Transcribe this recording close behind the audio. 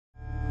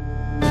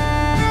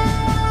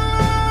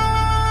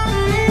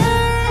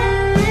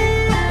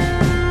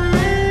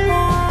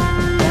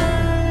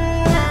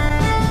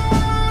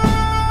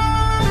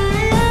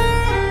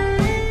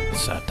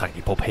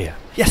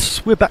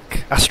Yes, we're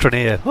back,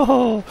 Astroneer.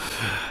 Oh,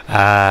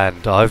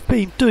 and I've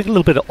been doing a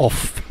little bit of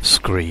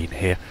off-screen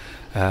here,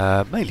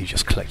 mainly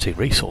just collecting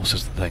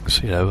resources and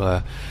things.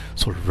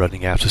 Sort of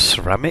running out of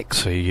ceramic,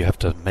 so you have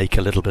to make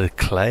a little bit of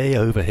clay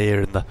over here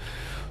in the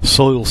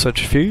soil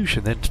centrifuge,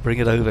 and then to bring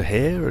it over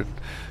here and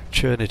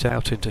churn it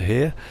out into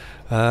here.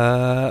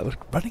 We're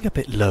running a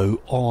bit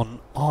low on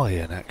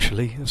iron,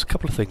 actually. There's a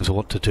couple of things I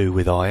want to do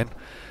with iron,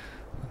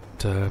 and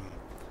for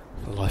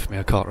the life of me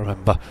I can't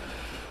remember.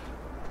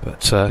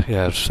 But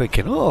yeah, I was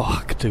thinking,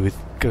 I could do with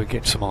go and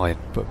get some iron,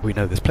 but we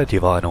know there's plenty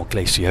of iron on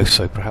Glacio,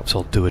 so perhaps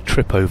I'll do a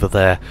trip over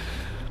there.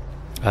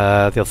 The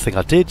other thing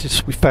I did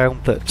is we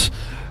found that,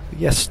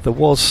 yes, there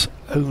was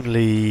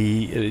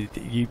only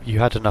you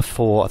had enough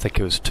for, I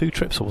think it was 2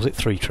 trips, or was it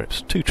 3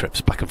 trips? 2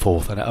 trips back and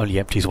forth, and it only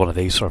empties one of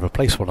these, so I've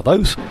replaced one of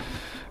those.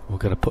 We're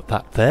going to put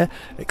that there,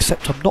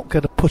 except I'm not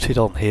going to put it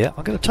on here.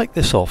 I'm going to take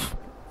this off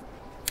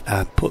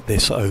and put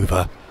this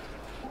over.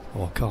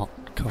 Oh, I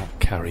can't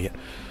carry it.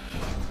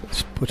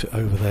 Let's put it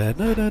over there.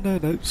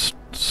 No.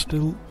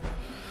 Still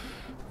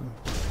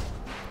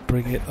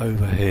bring it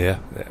over here.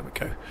 There we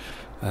go.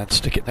 And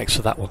stick it next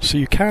to that one. So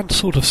you can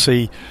sort of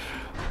see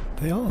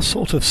they are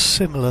sort of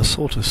similar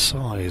sort of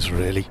size,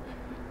 really.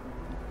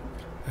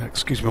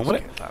 Excuse me one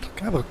minute. I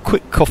can have a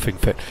quick coughing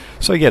fit.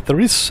 So yeah, there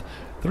is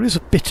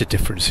a bit of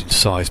difference in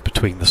size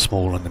between the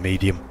small and the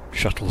medium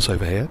shuttles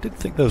over here. I didn't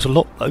think there was a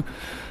lot though,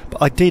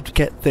 but I did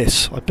get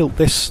this. I built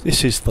this.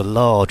 This is the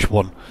large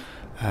one,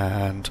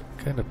 and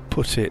I'm going to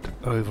put it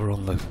over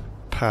on the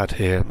pad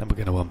here, and then we're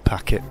going to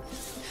unpack it.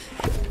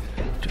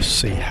 Just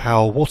see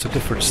what a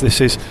difference this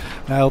is.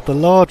 Now the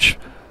large,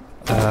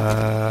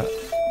 I'll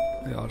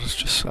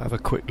just have a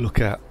quick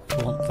look at.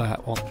 Want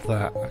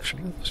that.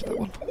 Actually, was that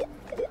one?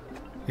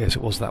 Yes,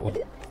 it was that one.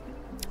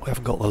 We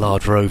haven't got the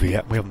large rover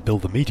yet. We haven't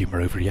built the medium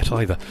rover yet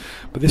either.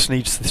 But this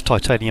needs this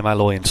titanium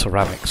alloy and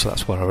ceramic, so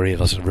that's where I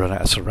realised I'd run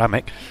out of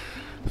ceramic.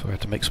 So we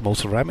had to make some more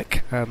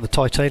ceramic. And the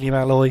titanium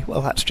alloy,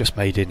 well, that's just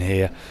made in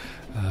here.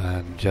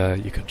 And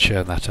you can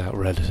churn that out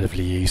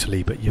relatively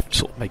easily, but you have to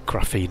sort of make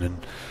graphene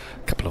and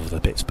a couple of other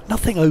bits, but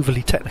nothing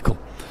overly technical.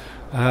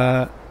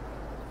 Now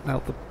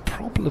the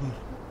problem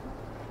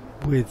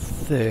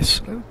with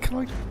this, can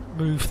I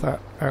move that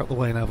out of the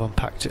way now I've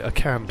unpacked it? I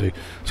can do.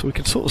 So we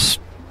can sort of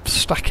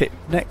stack it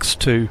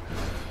next to...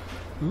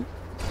 Ooh,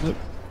 nope.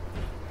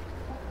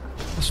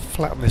 Let's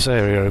flatten this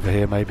area over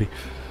here maybe.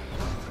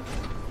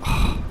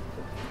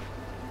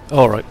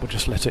 Alright, we'll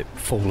just let it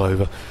fall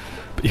over.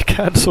 But you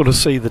can sort of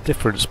see the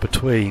difference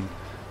between...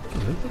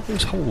 Look at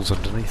those holes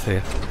underneath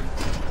here.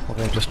 Well,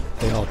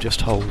 they are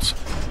just holes.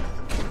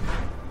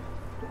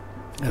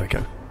 There we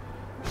go.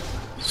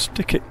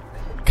 Stick it.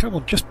 Come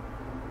on, just...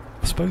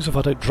 I suppose if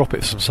I don't drop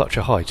it from such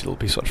a height, it'll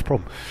be such a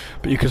problem.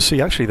 But you can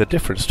see actually the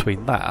difference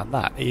between that and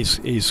that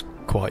is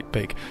quite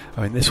big.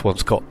 I mean, this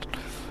one's got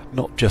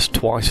not just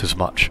twice as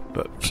much,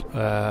 but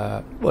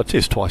well, it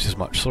is twice as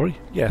much. Sorry,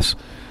 yes,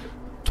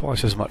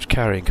 twice as much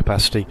carrying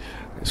capacity.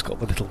 It's got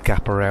the little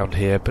gap around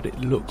here, but it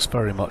looks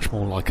very much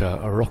more like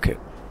a rocket.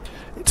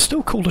 It's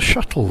still called a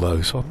shuttle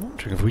though, so I'm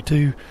wondering if we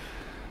do.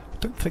 I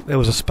don't think there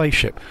was a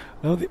spaceship.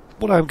 Now,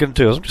 what I'm going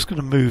to do is I'm just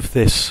going to move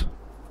this.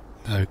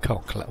 No,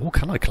 can't collapse. Oh,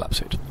 can I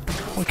collapse it?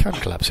 Oh, I can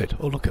collapse it.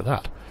 Oh, look at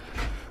that.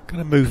 I'm going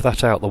to move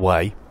that out of the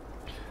way,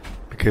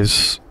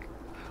 because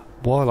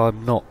while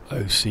I'm not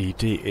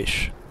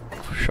OCD-ish,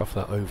 I'll shove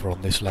that over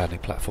on this landing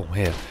platform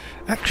here.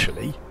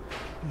 Actually,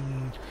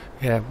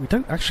 yeah, we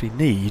don't actually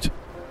need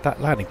that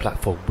landing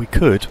platform. We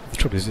could. The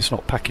trouble is it's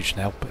not packaged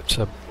now, but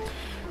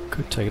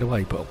could take it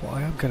away. But what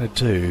I am going to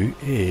do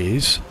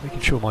is making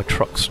sure my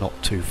truck's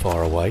not too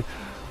far away.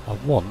 I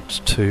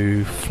want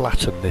to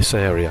flatten this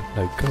area.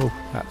 No, go.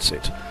 That's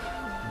it.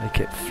 Make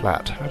it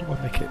flat. How do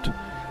I make it?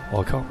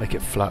 Well, I can't make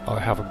it flat. I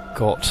haven't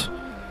got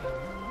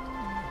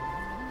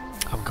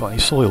any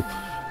soil.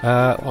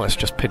 Well, let's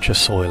just pinch a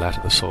soil out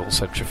of the soil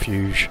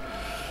centrifuge.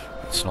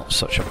 It's not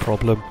such a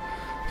problem.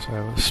 So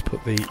let's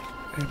put the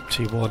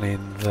empty one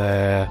in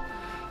there.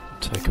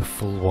 Take a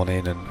full one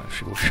in, and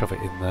actually we'll shove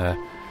it in there.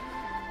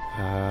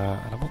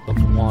 And I want the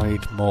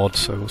wide mod,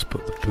 so let's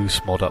put the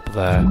boost mod up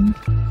there.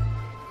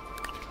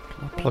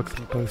 I'll plug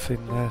them both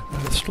in there. No,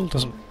 it still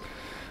doesn't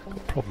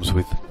got problems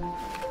with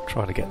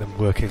trying to get them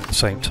working at the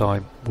same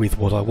time with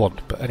what I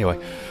want. But anyway,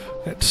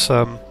 let's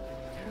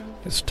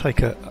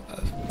take a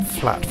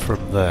flat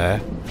from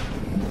there.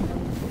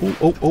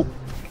 Oh.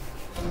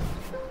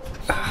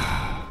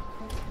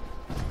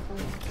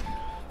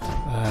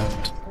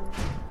 And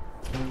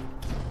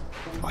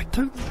I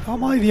don't.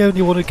 Am I the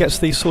only one who gets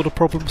these sort of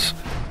problems?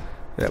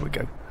 There we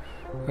go.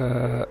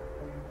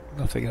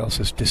 Nothing else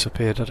has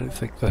disappeared. I don't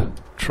think the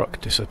truck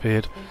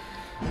disappeared,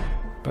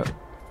 but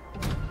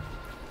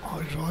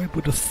I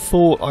would have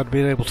thought I'd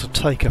been able to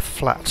take a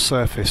flat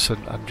surface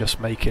and just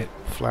make it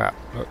flat,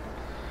 but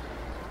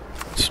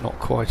it's not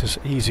quite as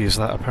easy as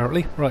that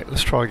apparently. Right,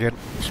 let's try again.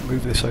 Let's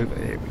move this over.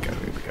 Here we go.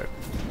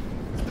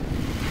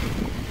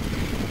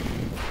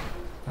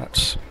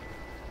 That's...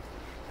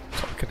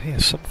 So I can hear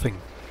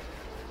something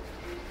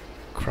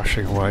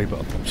crashing away, but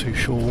I'm not too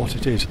sure what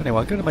it is.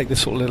 Anyway, I'm going to make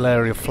this sort of little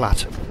area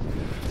flat.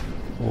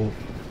 or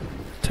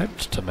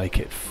attempt to make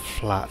it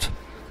flat.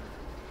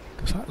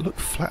 Does that look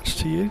flat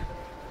to you?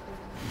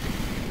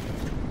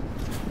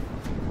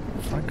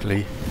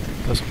 Frankly,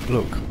 it doesn't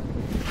look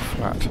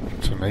flat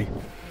to me,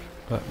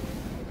 but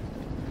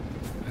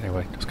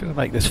anyway, just going to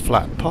make this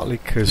flat, partly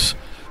because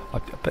I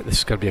bet this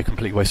is going to be a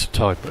complete waste of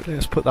time, but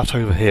let's put that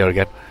over here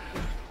again,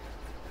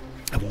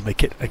 and we'll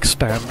make it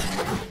expand,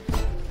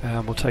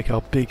 and we'll take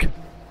our big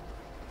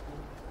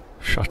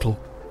shuttle,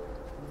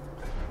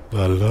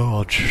 the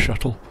large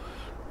shuttle,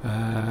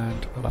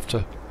 and I'll have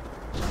to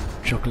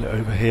juggle it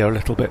over here a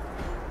little bit.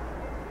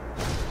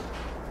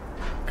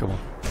 Come on.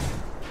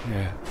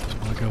 Yeah,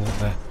 doesn't want to go on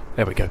there.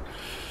 There we go.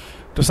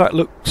 Does that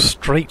look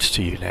straight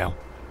to you now?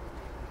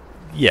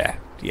 Yeah,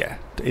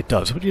 it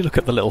does. When you look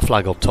at the little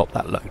flag on top,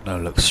 that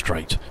looks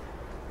straight.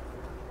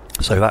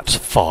 So that's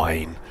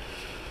fine.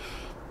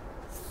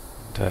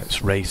 And,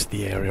 it's raised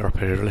the area up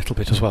here a little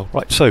bit as well.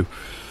 Right, so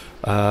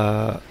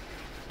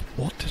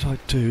what did I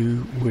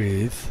do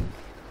with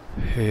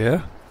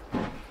here?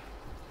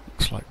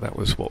 Looks like that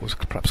was what was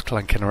perhaps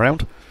clanking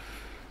around.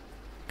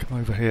 Come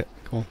over here,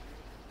 come on.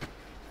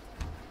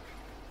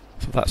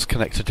 So that's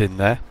connected in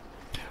there.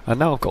 And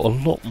now I've got a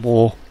lot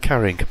more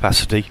carrying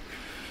capacity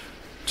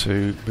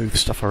to move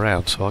stuff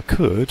around. So I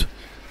could,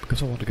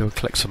 because I want to go and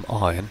collect some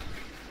iron,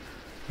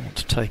 I want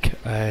to take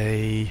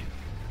a...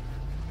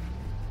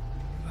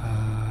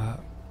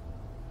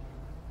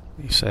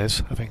 he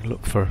says, having a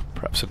look for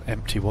perhaps an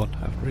empty one.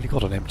 I haven't really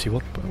got an empty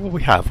one, but well,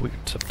 we have. We can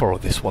borrow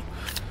this one.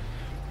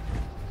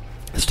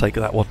 Let's take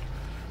that one,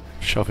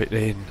 shove it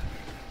in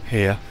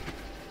here,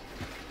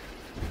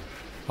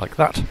 like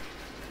that.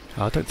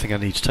 I don't think I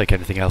need to take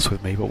anything else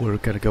with me, but we're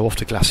going to go off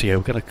to Glacier.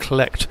 We're going to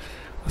collect,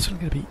 that's only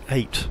going to be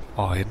 8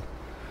 iron.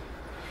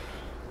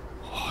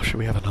 Oh, should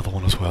we have another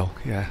one as well?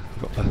 Yeah,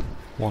 we've got the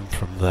one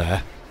from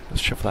there.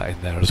 Let's shove that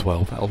in there as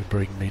well. That'll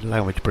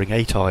allow me to bring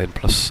 8 iron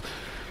plus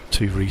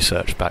 2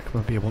 research back.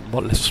 Maybe I want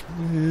what less.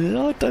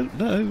 I don't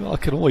know. I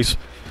can always.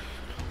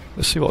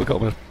 Let's see what I've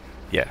got.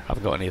 Yeah,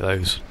 haven't got any of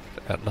those.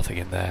 Nothing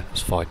in there.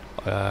 That's fine.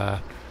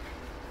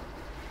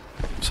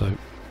 So,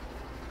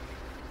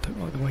 don't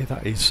like the way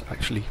that is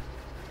actually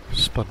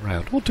spun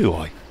round. Or do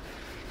I?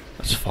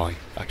 That's fine.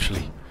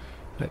 Actually,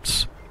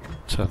 let's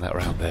turn that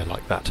around there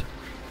like that.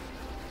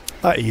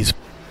 That is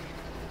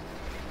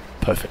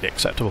perfectly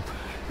acceptable.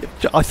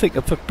 I think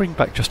if I bring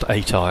back just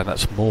 8 iron,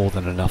 that's more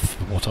than enough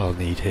for what I'll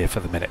need here for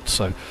the minute.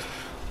 So I'm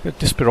going to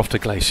disappear off to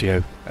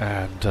Glacio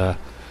and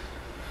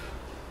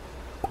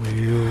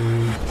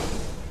we'll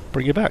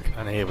bring you back.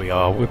 And here we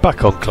are, we're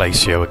back on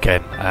Glacio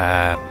again,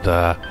 and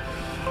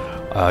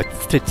I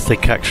did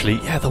think actually,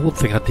 yeah, the one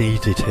thing I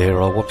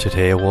wanted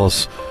here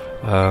was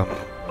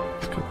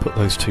put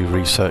those 2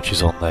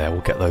 researches on there.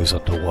 We'll get those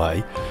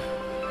underway.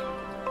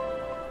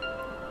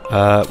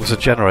 It was a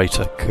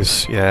generator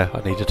because, yeah,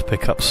 I needed to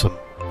pick up some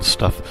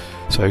stuff.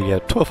 So yeah,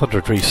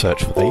 1200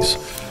 research for these.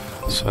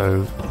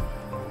 So,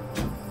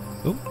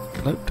 oh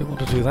no, don't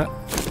want to do that.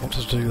 Want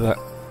to do that.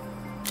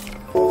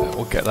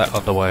 We'll get that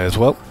underway as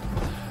well.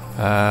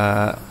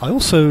 I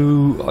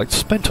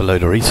spent a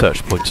load of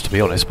research points, to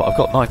be honest, but I've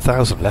got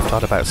 9,000 left. I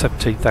had about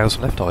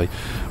 17,000 left. I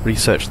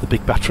researched the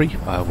big battery.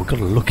 We've got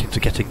to look into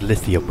getting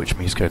lithium, which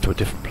means going to a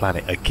different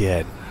planet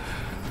again.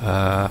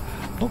 I'm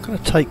not going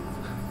to take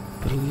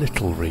the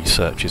little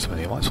researches with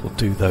me. I might as well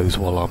do those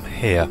while I'm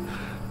here.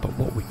 But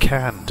what we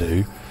can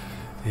do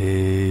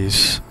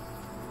is,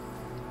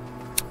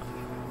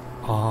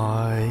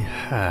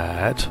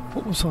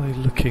 what was I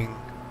looking?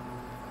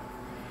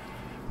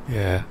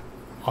 Yeah,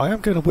 I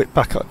am going to whip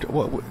back up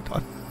what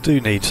I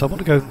do need. So I want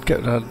to go and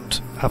get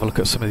and have a look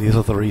at some of these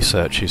other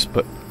researches.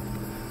 But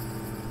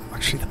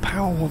actually, the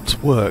power ones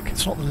work.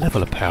 It's not the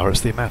level of power;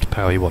 it's the amount of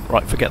power you want.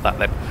 Right, forget that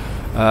then.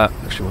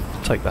 Actually,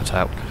 we'll take that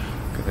out.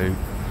 I'm going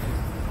to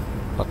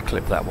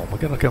unclip that one. We're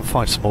going to go and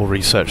find some more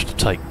research to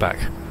take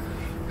back.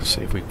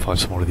 See if we can find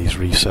some more of these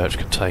research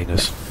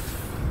containers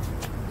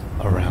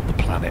around the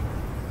planet.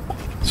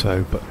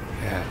 So, but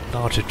yeah,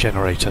 larger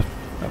generator,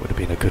 that would have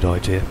been a good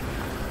idea.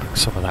 Bring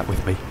some of that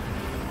with me,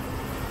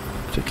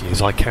 particularly as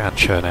I can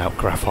churn out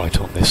graphite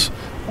on this.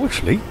 Oh,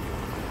 actually,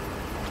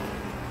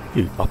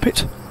 you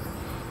muppet,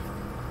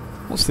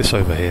 what's this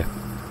over here?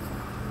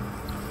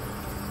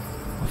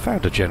 I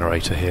found a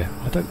generator here.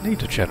 I don't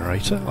need a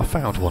generator, I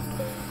found one.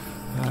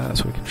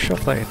 So we can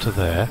shove that into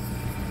there.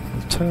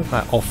 We'll turn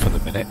that off for the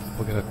minute.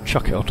 We're going to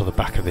chuck it onto the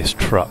back of this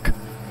truck.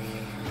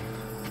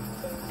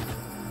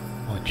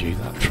 Mind you,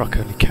 that truck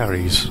only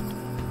carries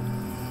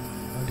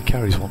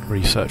one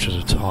research at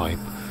a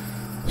time.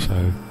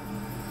 So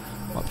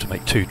I'll have to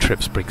make 2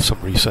 trips, bring some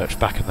research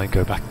back and then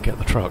go back and get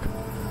the truck.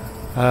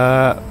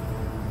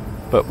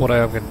 But what I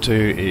am going to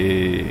do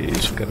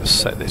is we're going to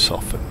set this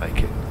off and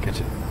get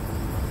it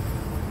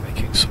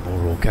making some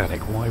more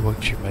organic. Why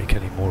won't you make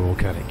any more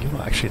organic? You're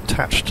not actually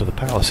attached to the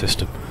power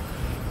system.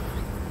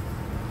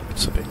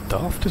 It's a bit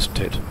daft, isn't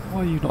it?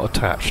 Why are you not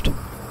attached?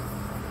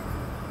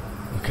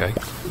 Okay,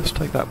 let's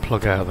take that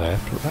plug out of there,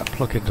 put that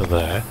plug into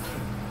there.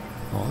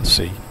 Oh, let's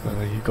see,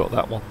 you've got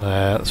that one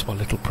there, that's my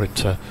little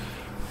printer.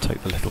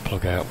 Take the little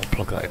plug out, we'll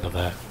plug that into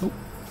there. Oh,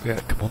 Yeah,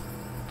 come on.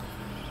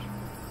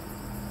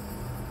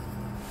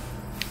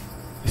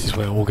 This is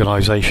where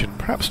organisation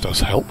perhaps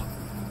does help.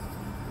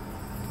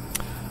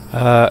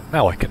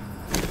 Now I can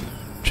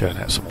churn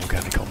out some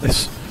organic on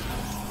this.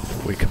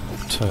 We can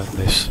turn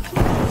this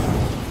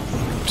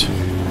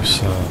to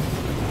some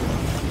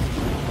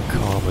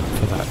carbon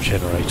for that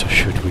generator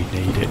should we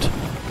need it.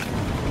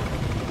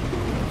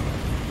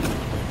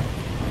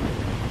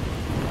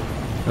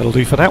 That'll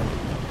do for now.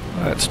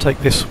 Let's take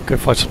this, go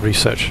find some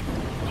research.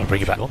 I'll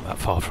bring it back. Not that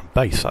far from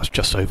base, that's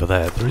just over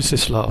there. There is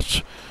this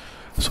large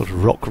sort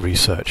of rock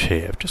research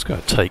here. I'm just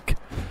going to take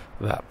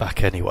that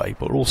back anyway,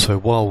 but also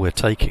while we're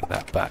taking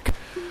that back,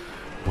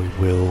 we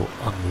will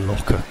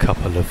unlock a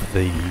couple of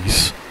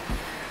these.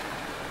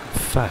 In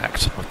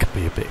fact, I can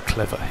be a bit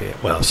clever here.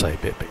 Well, I say a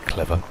bit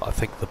clever. I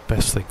think the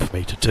best thing for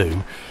me to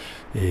do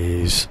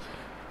is...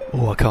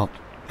 Oh, I can't...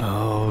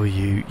 Oh,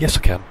 you... Yes, I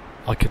can.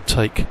 I can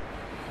take...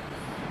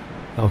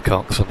 No, I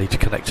can't because I need to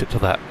connect it to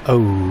that.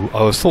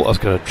 Oh, thought I was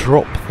going to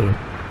drop the...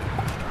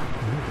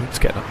 Oh, it's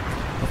getting up.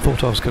 I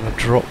thought I was going to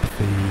drop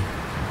the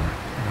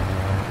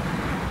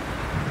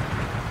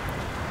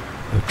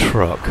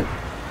truck.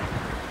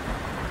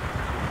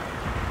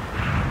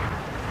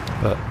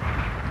 But,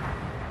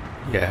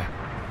 yeah,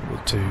 what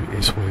we'll do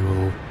is we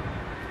will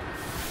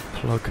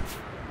plug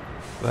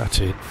that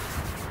in.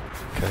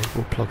 Okay,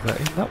 we'll plug that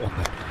in, that one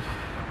then.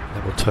 And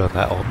then we'll turn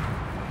that on.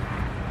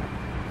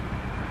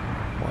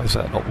 Why is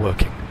that not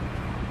working?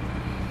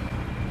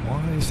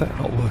 Why is that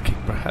not working,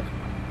 perhaps?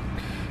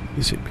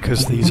 Is it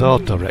because these are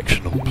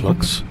directional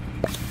plugs?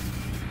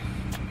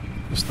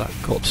 Has that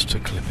got to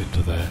clip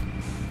into there?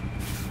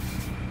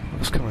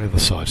 Let's come on the other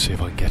side, see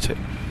if I can get it.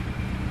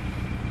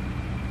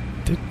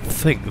 Didn't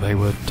think they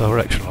were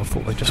directional, I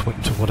thought they just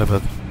went to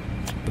whatever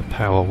the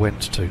power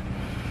went to.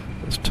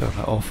 Let's turn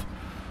that off.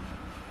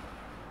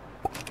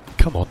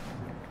 Come on,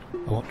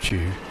 I want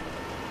you.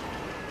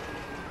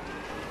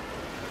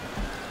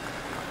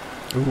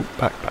 Ooh,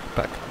 back,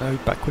 no,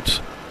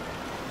 backwards.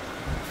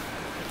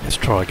 Let's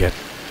try again.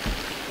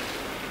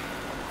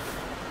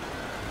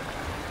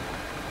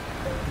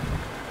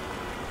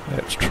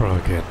 Let's try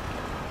again.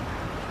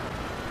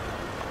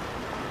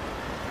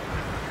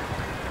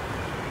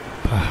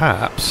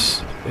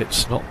 Perhaps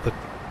it's not the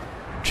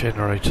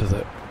generator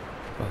that...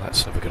 Well,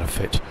 that's never going to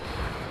fit.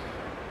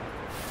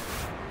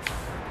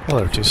 Oh,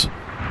 there it is.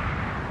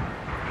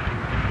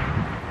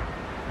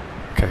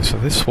 Okay, so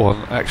this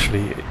one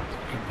actually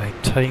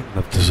maintain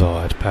the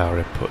desired power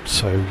input.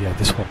 So yeah,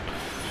 this one.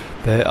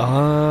 There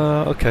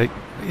are... Okay,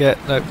 yeah,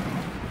 no.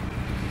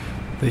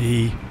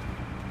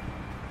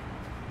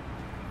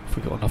 Have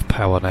we got enough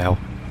power now?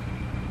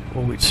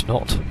 Oh, it's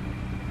not.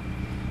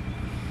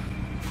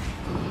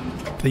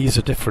 These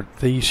are different.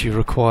 These you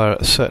require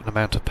a certain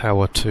amount of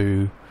power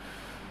to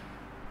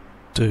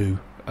do.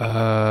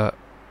 They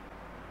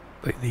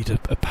need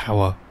a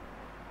power.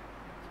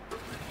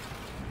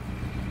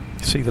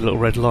 You see the little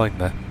red line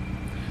there?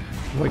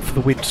 Wait for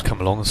the wind to come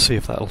along and see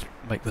if that'll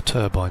make the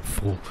turbine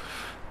fall.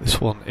 This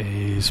one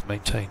is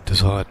maintain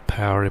desired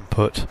power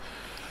input.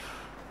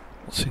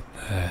 What's in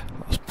there?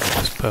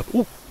 That's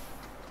purple. Ooh.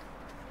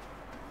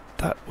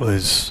 That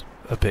was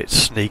a bit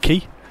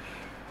sneaky.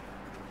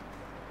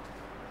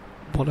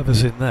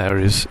 Whatever's in there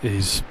is a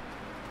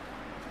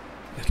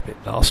little bit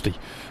nasty.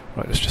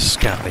 Right, let's just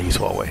scan these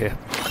while we're here.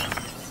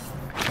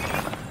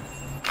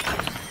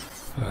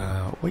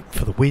 Wait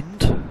for the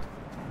wind.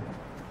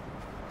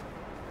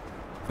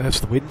 There's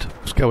the wind.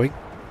 It's going.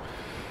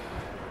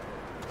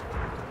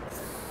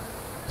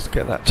 Let's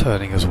get that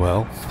turning as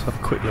well. Let's have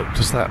a quick look.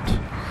 Does that...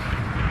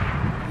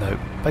 No.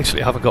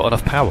 Basically I haven't got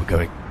enough power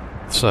going.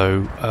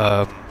 So,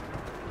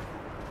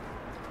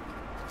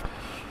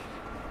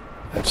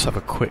 let's have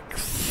a quick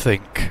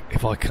think.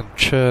 If I can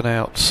churn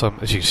out some...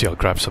 As you can see, I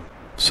grabbed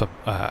some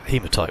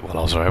hematite while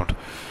I was around.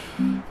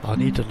 I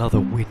need another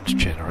wind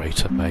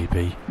generator,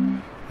 maybe.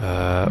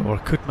 Or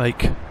I could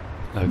make...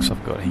 No, because I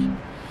haven't got any...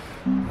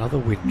 Another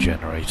wind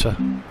generator.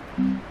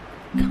 Can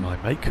I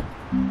make a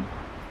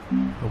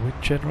wind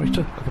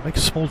generator? I can make a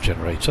small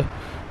generator.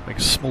 Make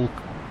a small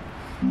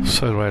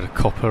solar out of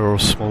copper or a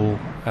small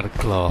out of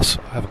glass.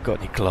 I haven't got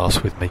any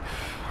glass with me.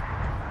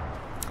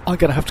 I'm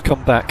going to have to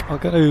come back. I'm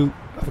going to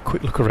have a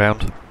quick look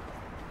around.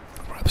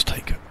 Perhaps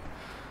take it.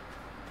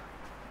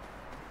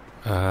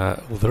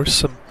 Well, there is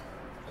some...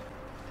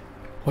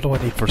 What do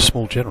I need for a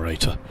small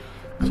generator?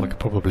 Because I could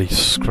probably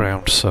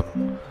scrounge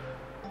some...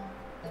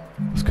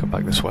 Let's come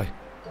back this way.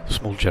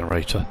 Small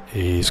generator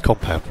is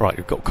compound. Right,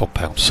 we've got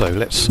compound. So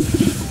let's,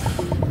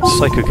 for the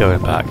sake of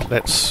going back,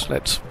 let's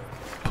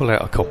pull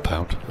out a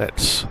compound.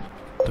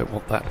 Don't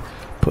want that.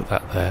 Put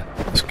that there.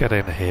 Let's get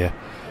in here.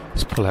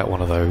 Let's pull out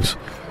one of those.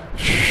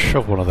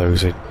 Shove one of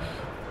those in.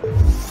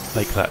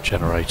 Make that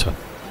generator.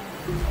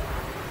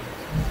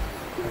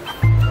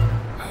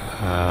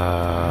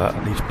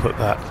 I need to put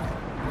that.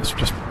 Let's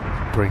just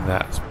bring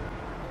that.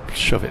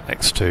 Shove it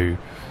next to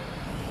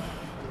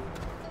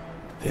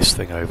this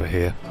thing over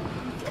here.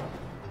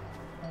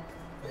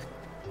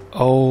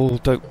 Oh,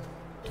 don't...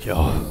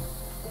 Yeah,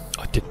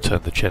 I didn't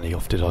turn the Jenny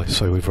off, did I?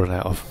 So we've run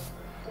out of...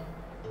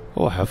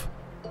 Oh, I have.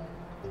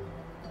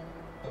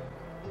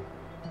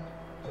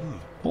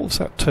 What was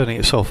that turning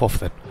itself off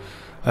then?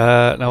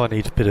 Now I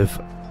need a bit of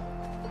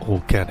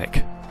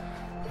organic.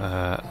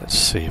 Let's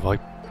see if I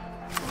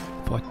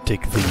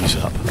dig these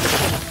up.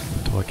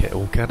 Do I get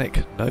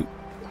organic? No.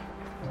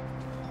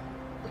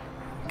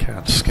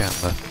 Can't scan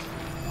the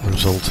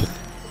resultant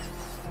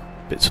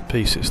bits and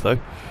pieces though.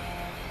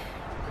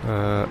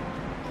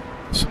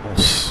 Some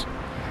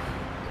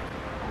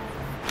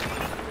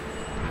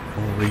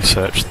more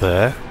research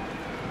there.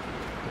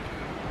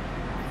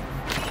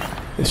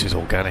 This is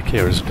organic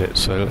here, isn't it?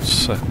 So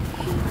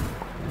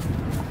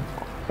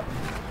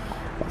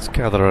let's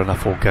gather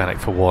enough organic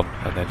for one,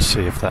 and then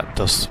see if that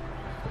does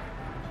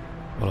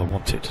what I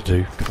want it to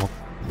do. Come on.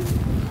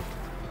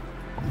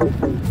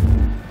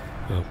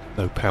 Oh,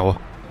 no power.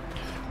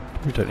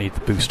 We don't need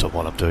the boost on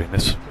while I'm doing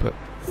this, but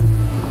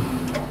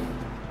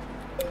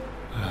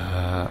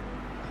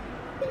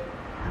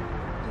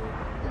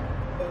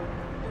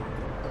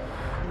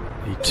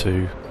need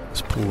to.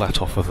 Let's pull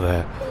that off of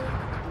there.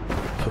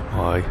 Put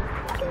my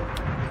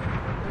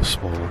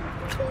small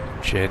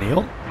journey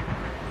on.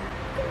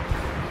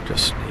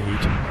 Just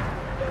need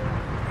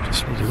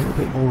a little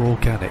bit more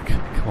organic.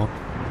 Come on.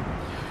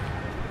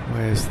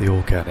 Where's the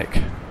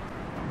organic?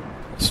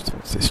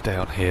 What's this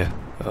down here?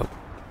 Oh,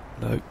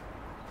 no.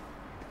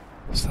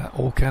 Is that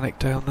organic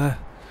down there?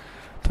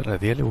 Don't know.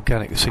 The only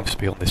organic that seems to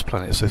be on this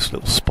planet is those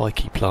little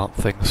spiky plant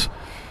things.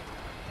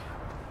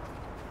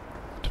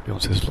 To be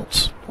honest, there's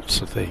lots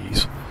of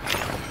these.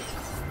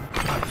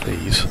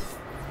 These.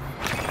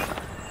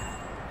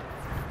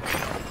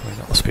 I mean,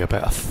 that must be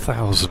about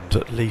 1,000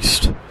 at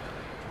least.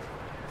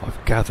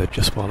 I've gathered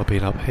just while I've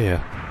been up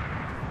here.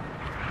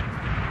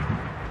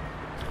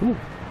 Ooh,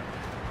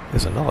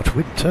 there's a large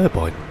wind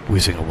turbine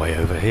whizzing away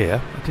over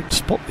here. I didn't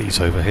spot these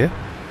over here.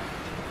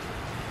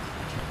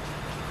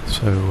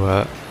 So,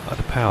 and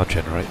a power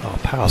generator. Oh,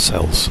 power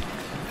cells.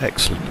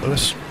 Excellent. Well,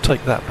 let's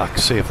take that back,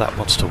 see if that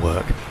wants to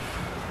work.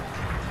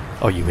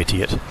 Oh, you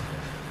idiot.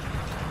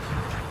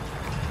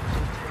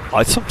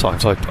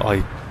 Sometimes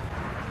I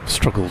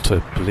struggle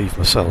to believe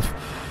myself.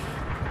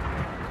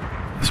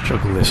 Let's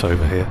juggle this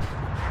over here.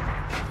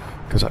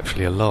 There's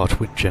actually a large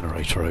wind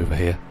generator over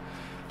here,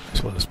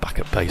 as well as back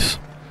at base.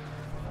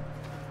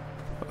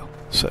 Well,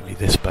 certainly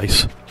this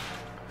base.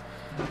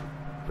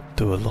 But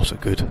do a lot of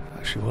good.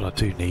 Actually, what I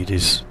do need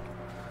is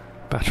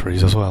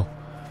batteries as well.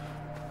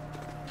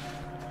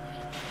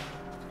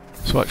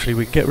 So actually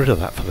we can get rid of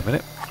that for the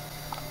minute.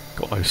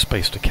 Got no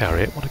space to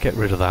carry it. Want to get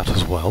rid of that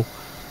as well.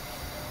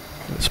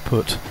 Let's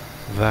put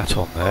that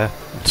on there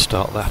and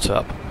start that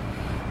up.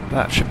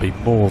 That should be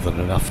more than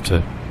enough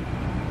to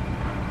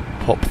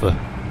pop the...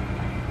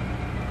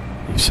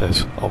 He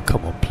says, oh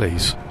come on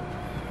please.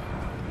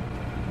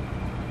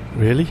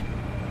 Really?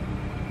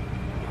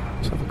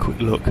 Let's have a quick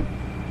look.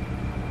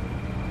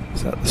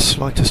 Is that the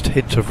slightest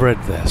hint of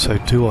red there? So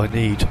do I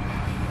need...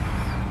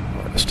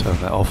 Right, let's turn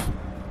that off.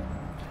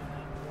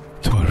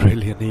 Do I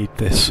really need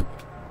this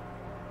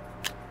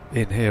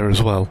in here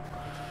as well?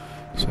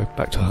 So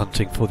back to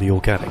hunting for the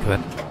organic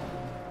then.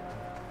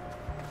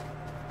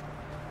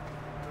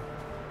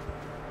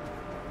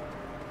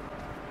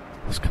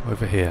 Let's come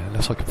over here,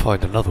 unless I can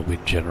find another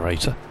wind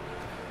generator.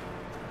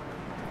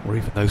 Or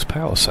even those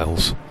power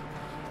cells.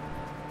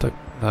 Don't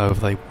know if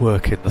they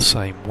work in the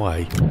same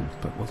way,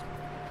 but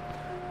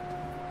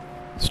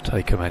let's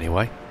take them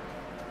anyway.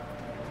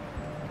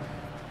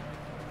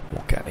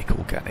 Organic,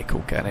 organic,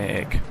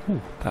 organic.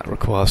 Ooh, that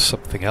requires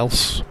something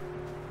else.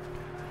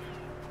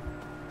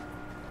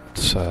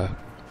 It's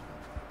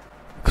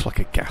looks like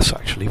a gas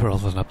actually,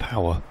 rather than a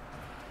power.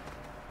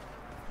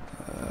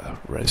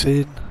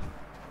 Resin.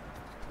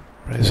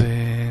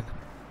 Resin.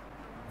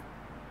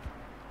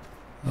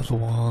 Another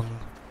one.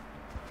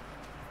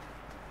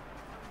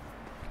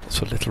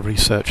 Lots of little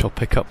research I'll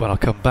pick up when I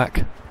come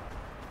back.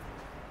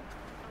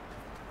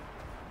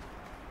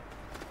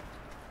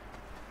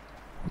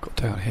 We've got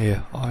down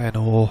here iron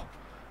ore,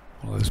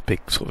 one of those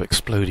big sort of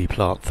explodey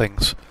plant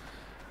things.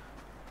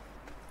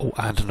 Oh,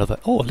 and another,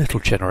 a little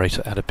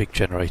generator and a big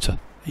generator,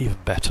 even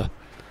better.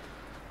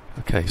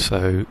 Okay,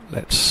 so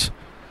let's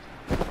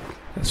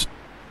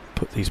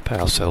put these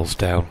power cells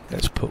down.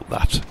 Let's put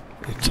that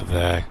into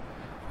there,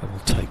 and we'll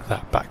take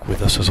that back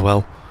with us as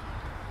well.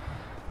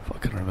 If I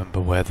can remember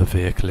where the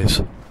vehicle is.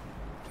 I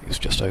think it's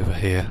just over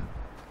here.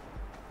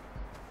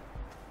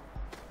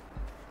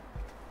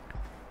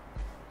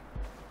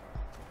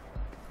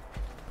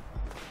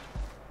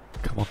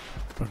 Come on,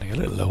 running a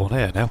little low on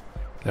air now.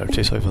 There it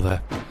is over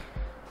there.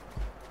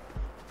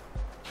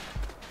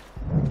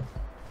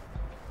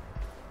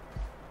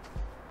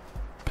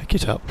 Pick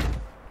it up.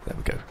 There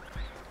we go.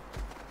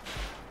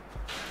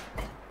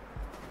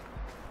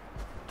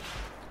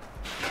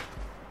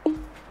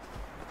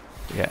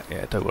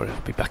 Yeah, don't worry,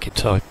 I'll be back in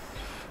time.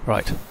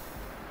 Right,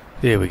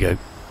 here we go.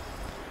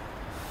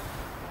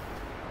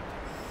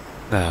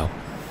 Now,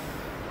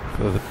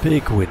 for the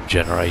big wind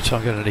generator,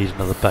 I'm going to need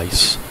another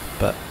base,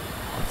 but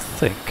I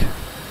think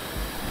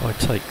if I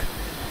take,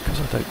 because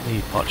I don't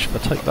need much, if I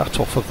take that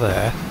off of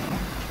there,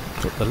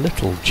 put the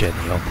little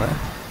Jenny on there.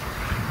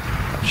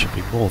 That should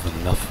be more than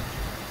enough.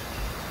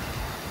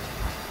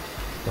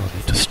 I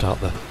need to start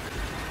the...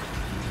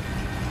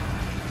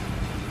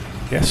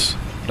 Yes?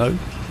 No?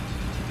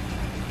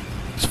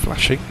 It's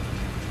flashing.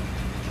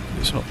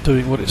 It's not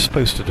doing what it's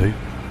supposed to do.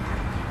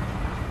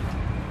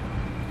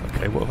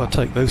 Okay, what if I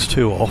take those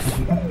two off?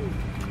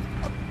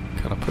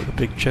 Can I put the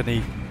big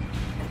Jenny...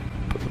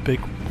 Put the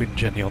big wind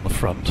Jenny on the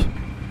front?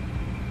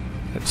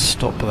 Let's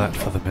stop that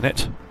for the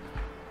minute.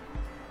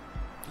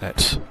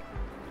 Let's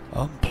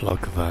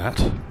unplug that.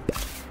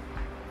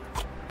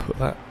 Put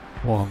that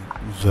one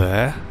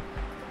there.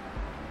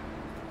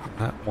 And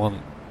that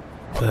one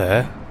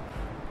there.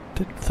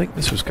 Didn't think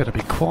this was going to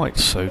be quite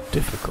so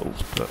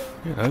difficult, but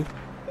you know.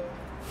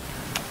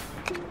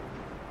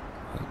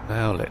 And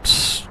now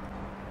let's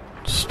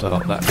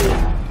start that.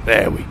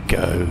 There we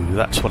go.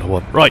 That's what I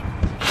want. Right.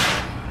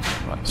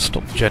 Right.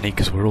 Stop Jenny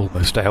because we're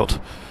almost out.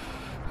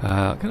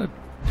 I'm going to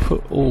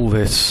put all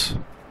this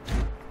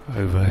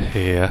over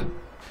here.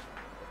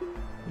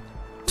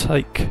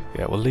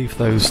 Yeah, we'll leave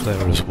those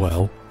there as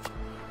well.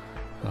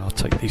 I'll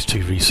take these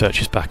two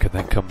researches back and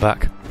then come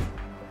back.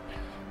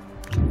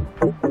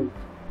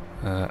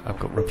 I've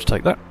got room to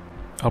take that.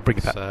 I'll bring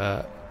it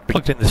back.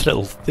 Plugged in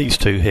these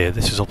two here.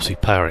 This is obviously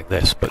powering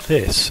this, but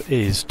this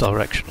is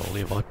directional.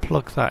 If I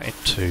plug that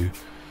into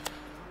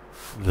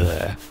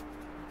there,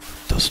 it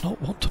does not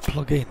want to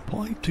plug in.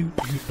 Why do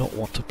you not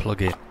want to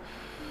plug in?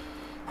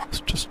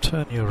 Let's just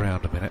turn you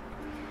around a minute.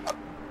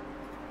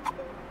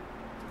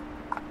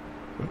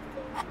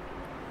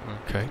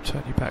 Okay,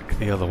 turn you back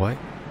the other way.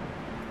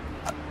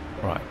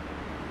 Right.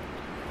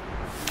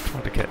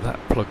 Trying to get that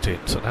plugged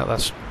in. So now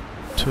that's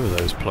two of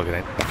those plugging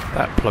in.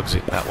 That plugs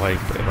in that way,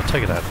 but if I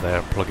take it out of there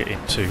and plug it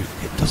into,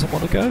 it doesn't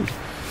want to go.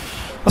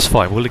 That's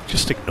fine, we'll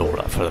just ignore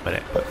that for a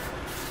minute. But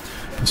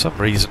for some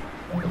reason,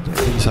 I don't know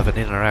if these have an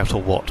in or out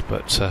or what,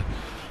 but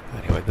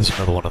anyway, there's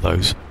another one of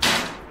those.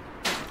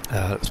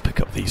 Let's pick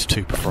up these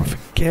two before I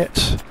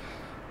forget.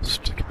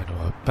 Stick them into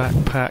my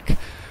backpack.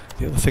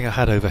 The other thing I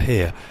had over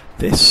here,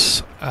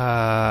 this,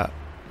 yeah,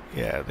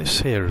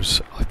 this here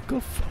is, I'm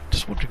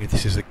just wondering if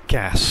this is a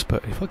gas,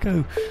 but if I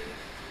go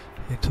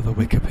into the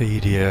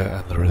Wikipedia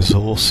and the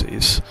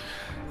resources,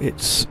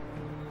 it's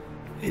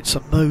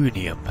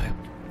ammonium.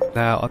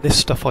 Now, and this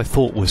stuff I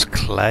thought was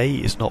clay,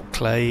 is not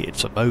clay,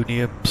 it's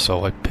ammonium,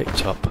 so I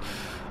picked up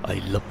a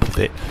lump of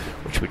it,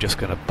 which we're just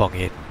going to bung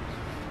in.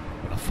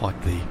 I'm going to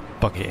find the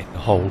bung it in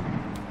hole.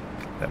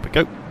 There we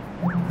go.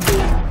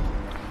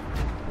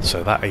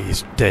 So that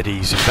is dead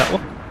easy, that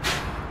one.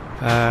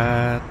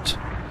 And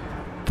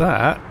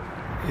that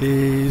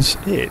is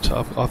it.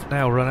 I've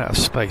now run out of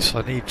space.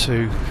 I need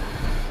to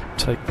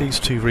take these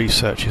two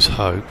researches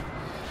home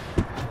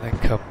and then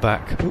come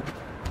back.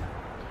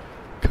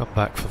 Come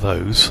back for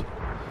those.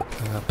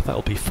 But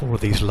that'll be 4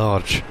 of these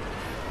large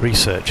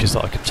researches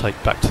that I can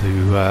take back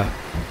to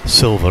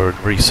Silver and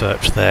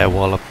research there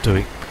while I'm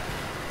doing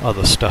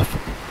other stuff.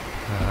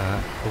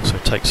 Also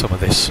take some of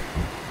this,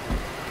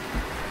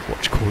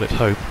 what you call it,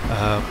 home,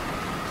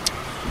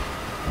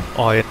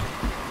 iron.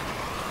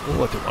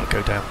 Oh, I didn't want to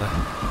go down there.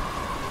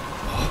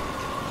 Oh,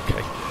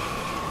 okay.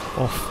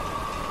 Off.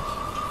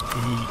 E.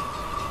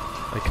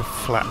 Make a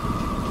flat.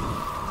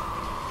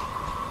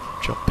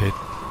 Jump in.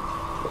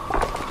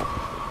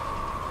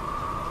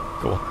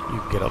 Go on, you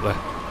can get up there.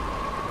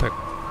 Don't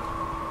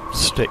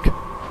stick. In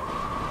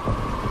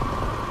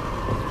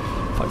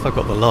fact, I've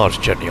got the large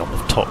Jenny on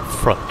the top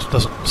front. It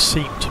doesn't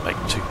seem to make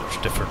too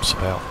much difference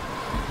about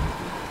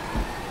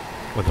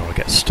whether I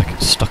get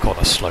stuck on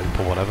a slope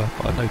or whatever.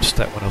 But I noticed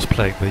that when I was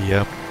playing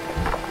the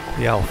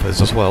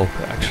alphas as well.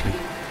 It actually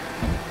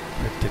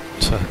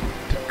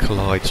didn't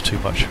collide too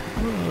much.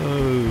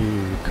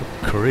 Whoa, come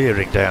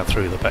careering down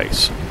through the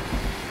base.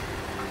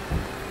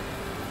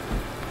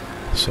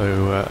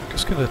 So I'm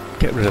just going to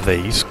get rid of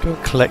these. Go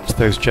and collect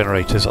those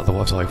generators,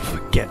 otherwise I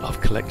forget I've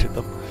collected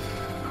them.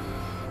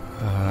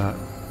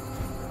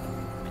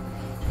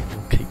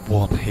 We'll keep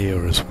one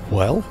here as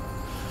well,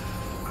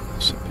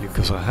 simply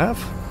because I have.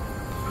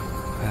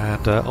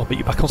 And I'll meet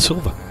you back on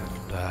Silver.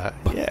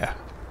 Yeah,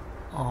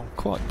 I'm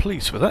quite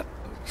pleased with that.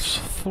 It's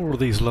 4 of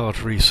these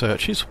large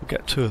researches. We'll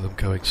get 2 of them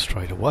going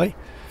straight away.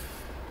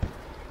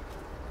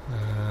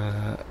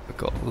 I've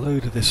got a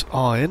load of this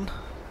iron,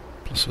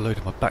 plus a load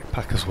in my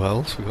backpack as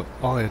well, so we've got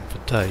iron for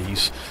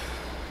days.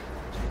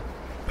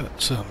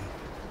 But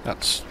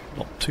that's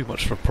not too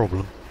much of a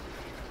problem.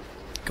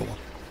 Go on,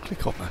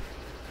 click on there.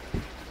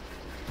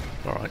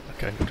 Alright,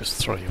 okay, we'll just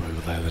throw you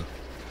over there then.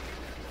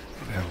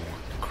 Now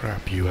we'll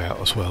grab you out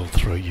as well,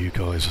 throw you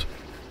guys.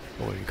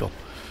 Oh, where you gone?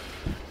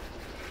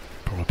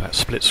 Probably about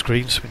split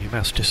screens when your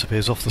mouse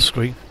disappears off the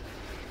screen.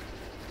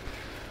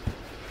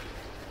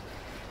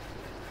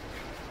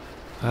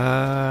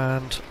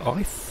 And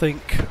I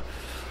think,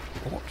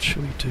 what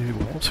should we do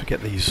once we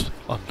get these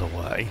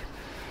underway?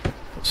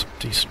 Got some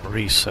decent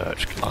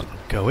research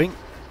going.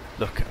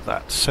 Look at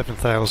that,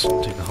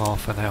 7,000 in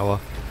half an hour.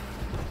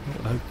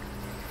 Oh no,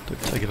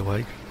 don't take it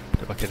away.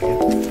 Put it back in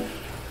again.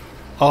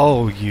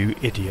 Oh, you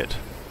idiot.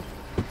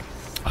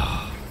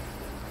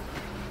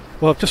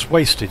 Well, I've just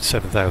wasted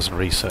 7,000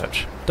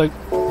 research. Don't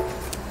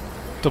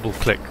double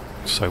click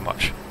so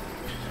much.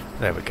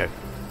 There we go.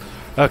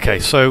 Okay,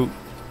 so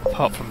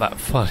apart from that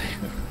funny...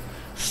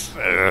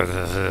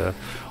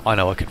 I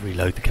know I could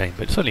reload the game,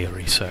 but it's only a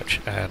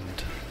research,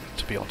 and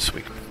to be honest,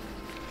 we can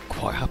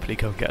quite happily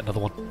go and get another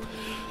one.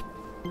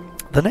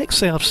 The next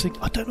thing I was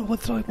thinking, I don't know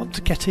whether I want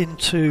to get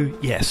into...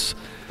 Yes,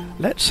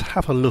 let's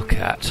have a look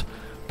at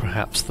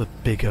perhaps the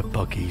bigger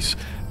buggies,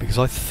 because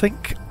I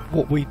think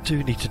what we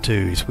do need to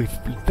do is we've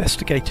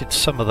investigated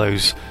some of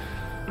those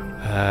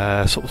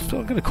sort of,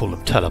 I'm going to call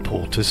them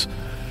teleporters,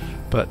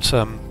 but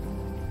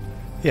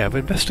yeah, we've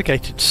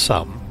investigated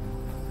some,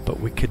 but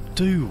we could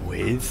do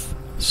with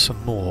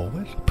some more.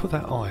 Where did I put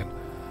that iron?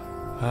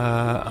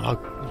 And I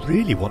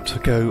really want to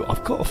go...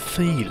 I've got a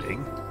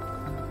feeling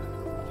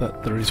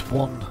that there is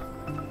one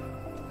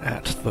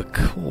at the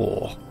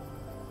core.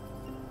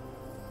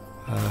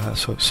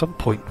 So at some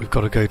point we've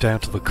got to go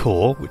down to the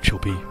core, which will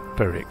be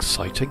very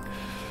exciting.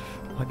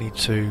 I need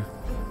to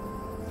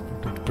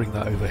bring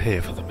that over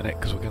here for the minute,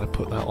 because we're going to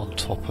put that on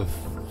top of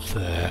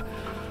there.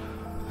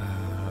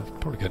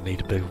 Probably going to need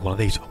a big one of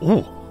these.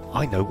 Oh,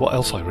 I know what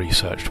else I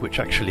researched, which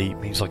actually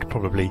means I could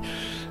probably...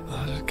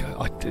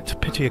 it's a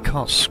pity I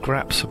can't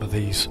scrap some of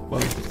these.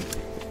 Well,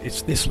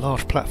 it's this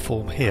large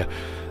platform here.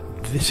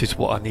 This is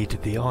what I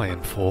needed the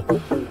iron for.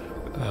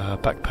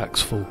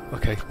 Backpack's full.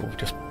 Okay, we'll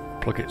just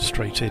plug it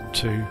straight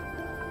into... No,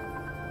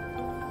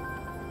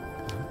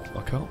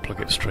 I can't plug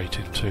it straight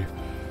into...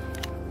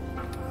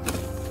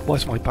 Why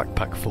is my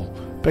backpack full?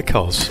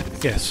 Because,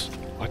 yes,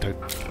 I'm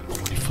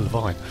already full of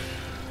iron.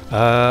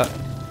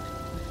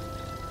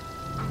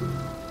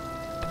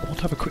 I want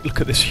to have a quick look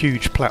at this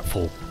huge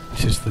platform.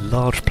 This is the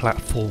large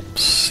platform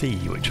C,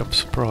 which I'm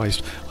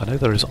surprised. I know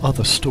there is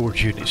other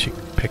storage units you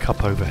can pick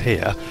up over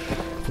here.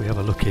 If we have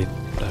a look in...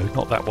 No,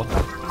 not that one.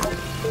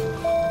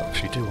 I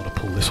actually do want to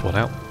pull this one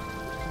out.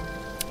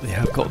 They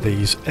have got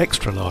these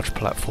extra large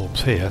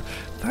platforms here.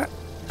 That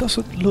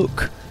doesn't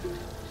look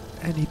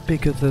any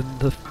bigger than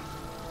the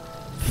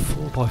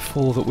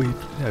 4x4 that we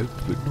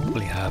would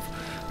normally have,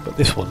 but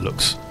this one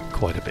looks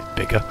quite a bit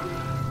bigger.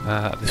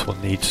 This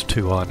one needs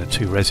 2 iron and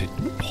 2 resin.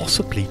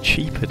 Possibly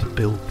cheaper to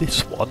build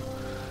this one,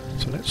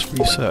 so let's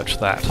research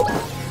that.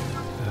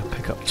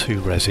 Pick up 2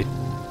 resin.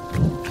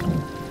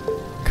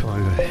 Come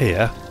over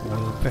here.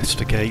 We'll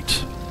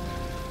investigate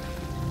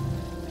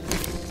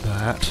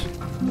that.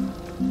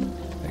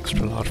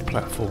 Extra large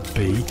platform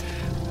B.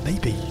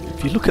 Maybe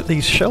if you look at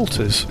these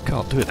shelters, I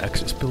can't do it now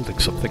because it's building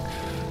something,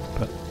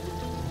 but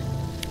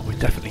we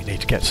definitely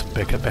need to get some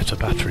bigger, better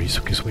batteries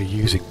because we're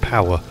using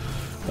power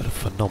at a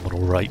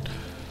phenomenal rate.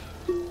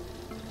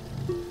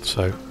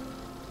 So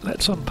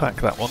let's unpack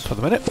that one for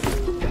the minute.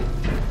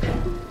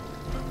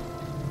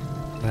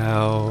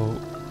 Now,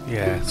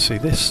 yeah, see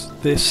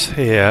this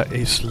here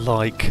is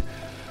like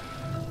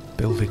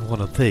building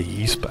one of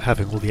these but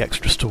having all the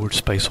extra storage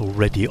space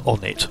already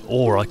on it,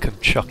 or I can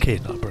chuck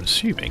in, I'm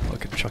assuming I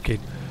can chuck in.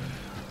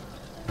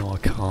 No, I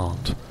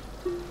can't.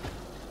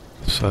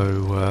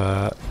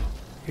 So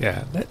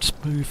yeah, let's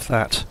move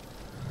that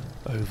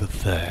over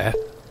there.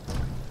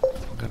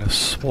 I'm going to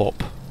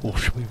swap, or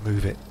should we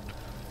move it?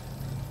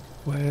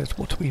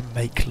 What do we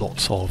make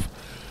lots of?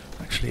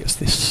 Actually, it's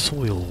this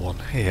soil one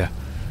here.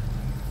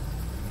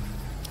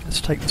 Let's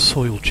take the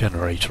soil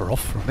generator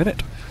off for a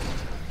minute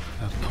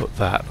and put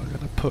that. I'm going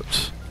to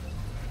put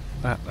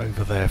that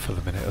over there for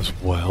the minute as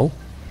well.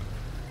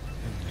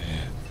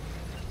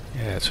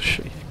 Yeah, it's a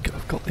shame.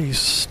 I've got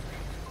these.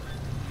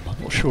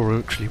 I'm not sure I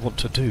actually want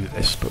to do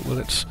this, but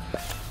let's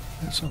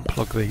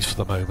unplug these for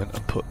the moment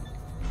and put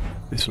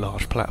this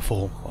large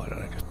platform. I don't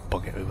know, just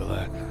bung it over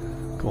there.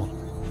 Come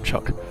on,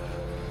 chuck.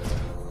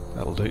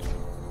 That'll do.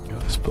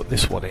 Let's put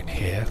this one in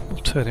here.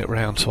 We'll turn it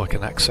round so I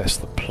can access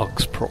the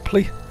plugs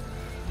properly.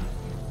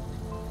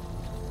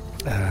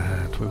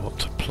 And we want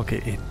to plug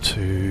it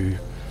into,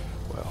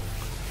 well,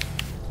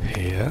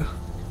 here.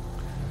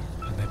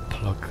 And then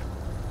plug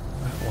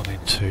that one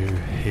into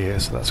here,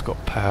 so that's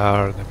got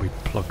power, and then we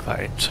plug that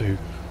into...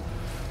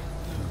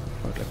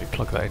 let me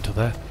plug that into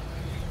there.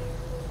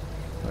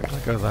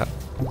 Let go of that.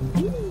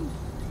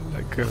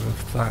 Let go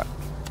of that.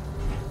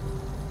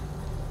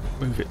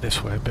 Move it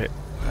this way a bit.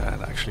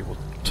 And actually we'll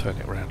turn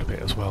it around a bit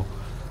as well.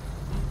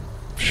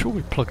 I'm sure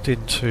we plugged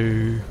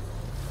into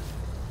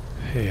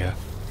here.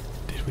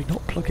 Did we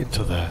not plug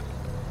into there?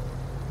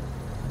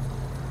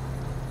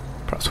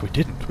 Perhaps we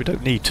didn't. We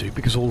don't need to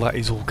because all that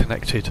is all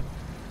connected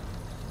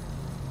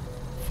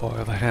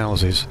via the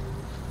houses.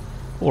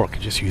 Or I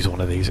can just use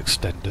one of these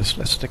extenders.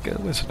 Let's stick it.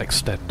 There's an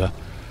extender.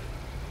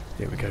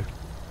 Here we go.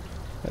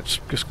 Let's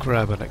just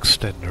grab an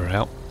extender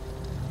out.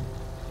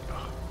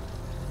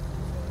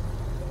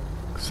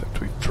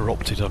 Except we've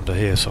dropped it under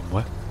here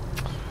somewhere.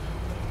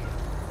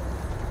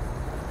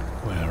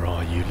 Where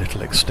are you,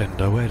 little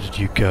extender? Where did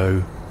you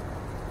go?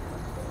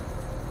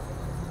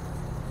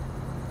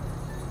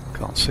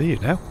 Can't see you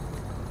now.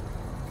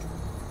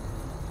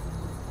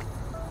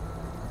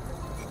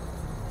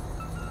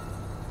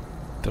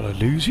 Did I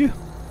lose you?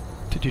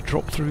 Did you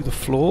drop through the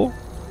floor?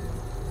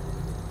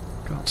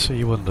 Can't see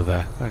you under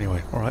there.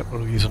 Anyway, alright,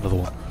 we'll use another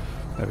one.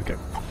 There we go.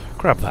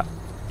 Grab that.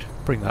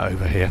 Bring that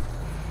over here.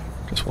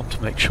 Just want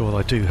to make sure that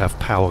I do have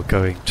power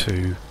going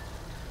to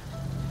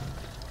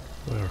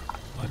where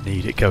I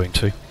need it going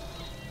to.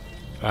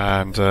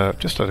 And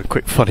just had a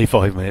quick funny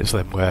 5 minutes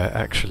then where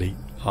actually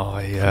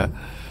I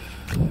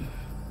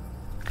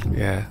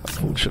yeah,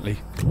 unfortunately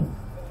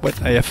went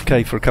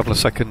AFK for a couple of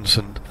seconds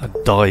and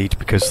died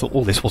because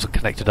all this wasn't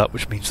connected up,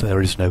 which means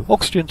there is no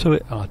oxygen to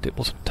it, and it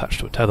wasn't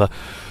attached to a tether,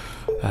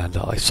 and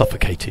I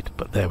suffocated.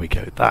 But there we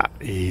go, that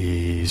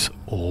is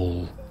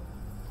all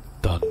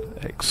done,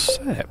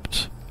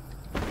 except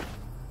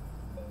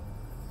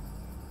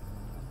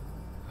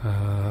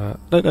no,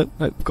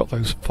 got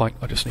those, fine.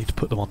 I just need to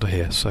put them onto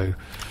here, so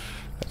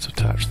let's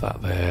attach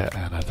that there,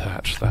 and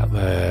attach that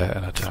there,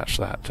 and attach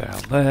that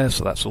down there,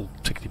 so that's all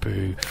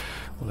tickety-boo.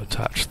 We'll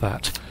attach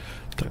that.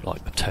 Don't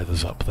like the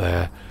tethers up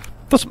there.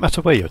 Doesn't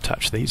matter where you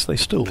attach these, they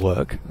still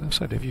work. As I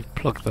said, if you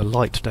plug the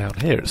light down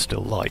here, it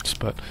still lights,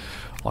 but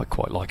I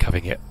quite like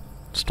having it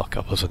stuck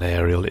up as an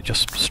aerial. It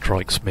just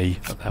strikes me,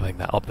 and having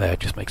that up there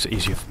just makes it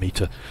easier for me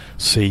to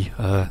see,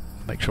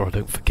 make sure I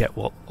don't forget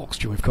what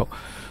oxygen we've got.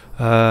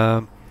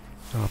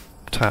 I'll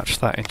attach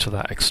that into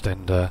that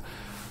extender,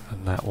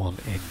 and that one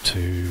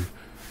into...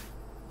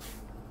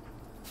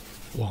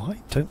 Why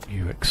don't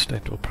you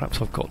extend? Or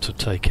perhaps I've got to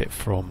take it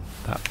from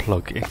that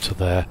plug into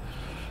there.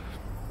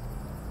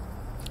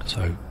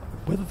 So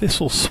whether this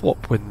will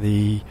swap when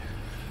these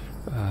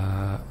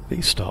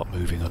start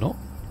moving or not,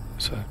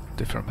 it's a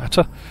different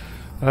matter.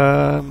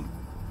 The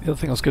other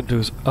thing I was going to do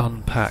is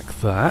unpack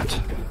that.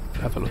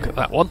 Have a look at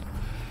that one.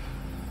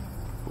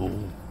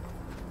 Ooh,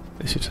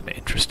 this is an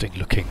interesting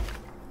looking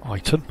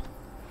item.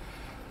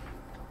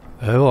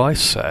 Oh, I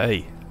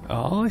say.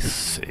 I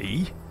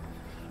see.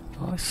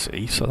 I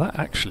see. So that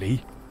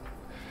actually,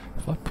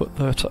 if I put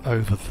that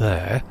over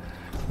there,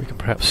 we can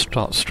perhaps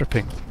start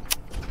stripping.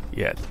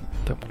 Yeah,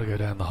 don't want to go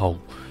down the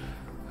hole.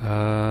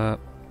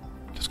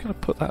 Just going to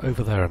put that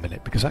over there a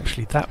minute, because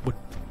actually that would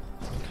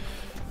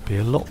be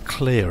a lot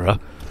clearer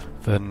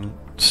than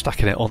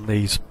stacking it on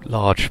these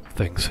large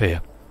things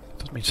here.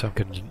 Doesn't mean so I'm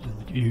going to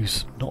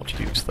not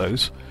use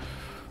those.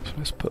 So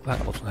let's put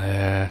that on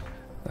there,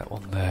 that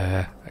one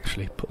there.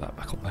 Actually, put that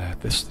back on there.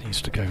 This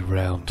needs to go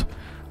round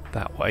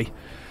that way.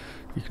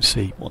 You can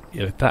see,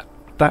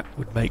 that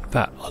would make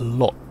that a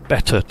lot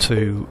better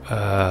to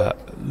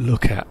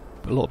look at,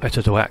 a lot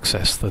better to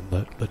access than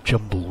the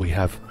jumble we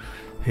have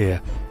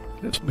here.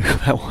 Let's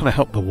move that one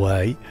out the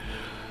way.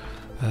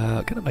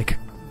 I'm going to make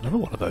another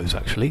one of those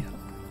actually.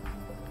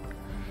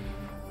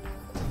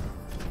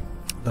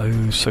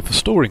 Those, so for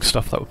storing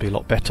stuff that would be a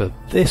lot better.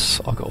 This,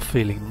 I've got a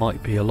feeling,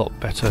 might be a lot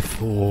better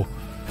for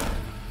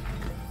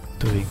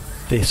doing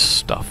this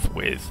stuff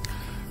with,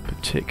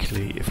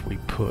 particularly if we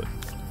put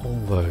all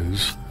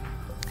those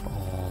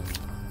on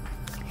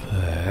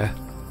there,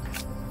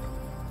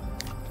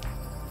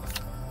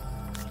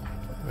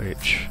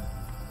 which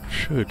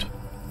should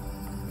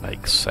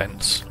make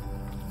sense.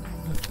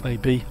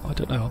 Maybe, I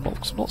don't know, I'm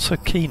not so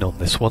keen on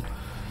this one,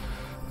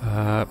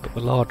 but the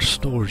large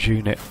storage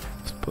unit,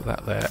 let's put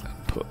that there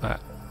and put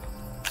that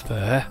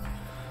there.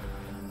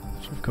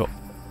 So we've got,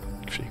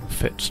 actually you can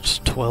fit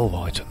just 12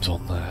 items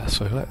on there,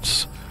 so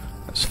let's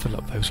fill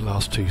up those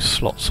last two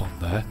slots on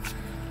there,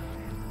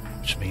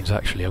 which means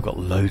actually I've got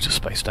loads of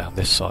space down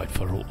this side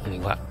for all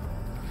that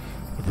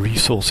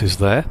resources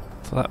there,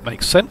 so that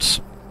makes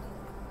sense.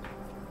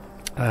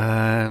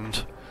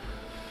 And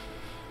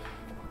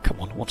come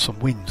on, I want some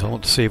wind. I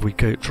want to see if we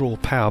draw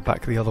power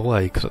back the other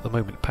way, because at the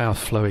moment power's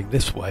flowing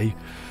this way,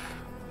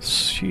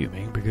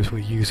 assuming because we're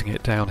using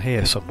it down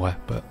here somewhere,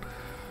 but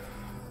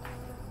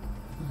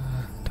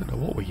don't know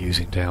what we're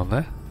using down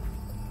there.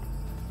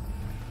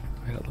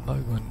 I mean, at the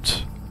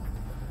moment,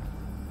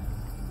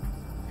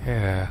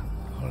 yeah,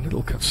 I'm a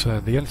little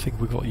concerned. The only thing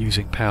we've got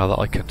using power that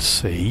I can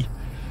see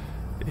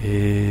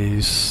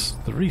is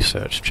the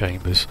research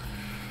chambers.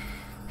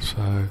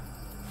 So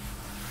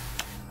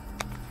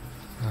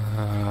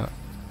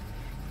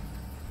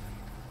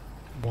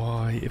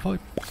why, if I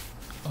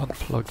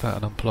unplug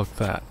that and unplug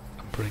that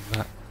and bring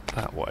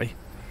that way,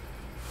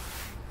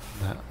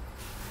 and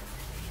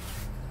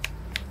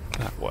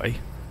that way,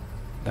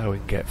 now we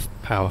can get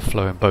power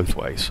flowing both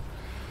ways.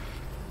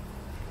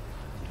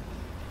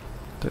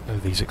 Don't know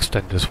these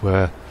extenders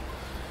were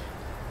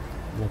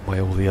one way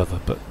or the other,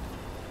 but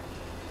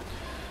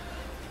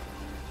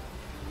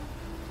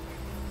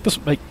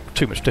doesn't make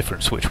too much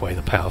difference which way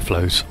the power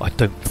flows, I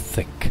don't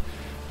think.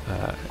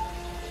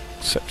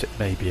 Except it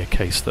may be a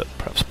case that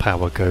perhaps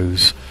power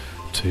goes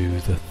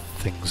to the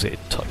things it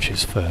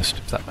touches first,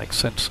 if that makes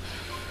sense.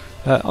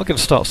 I'm going to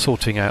start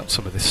sorting out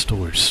some of this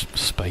storage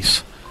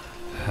space,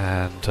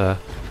 and I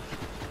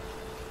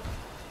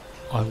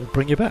will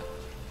bring you back.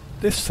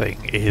 This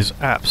thing is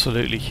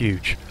absolutely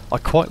huge. I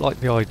quite like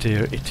the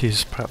idea it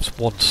is perhaps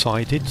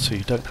one-sided, so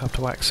you don't have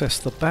to access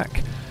the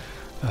back.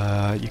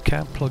 You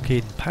can plug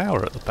in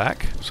power at the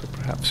back, so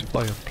perhaps if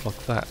I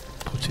unplug that,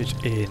 put it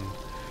in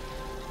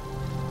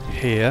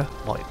here,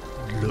 might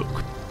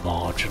look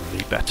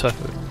marginally better,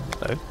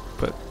 no,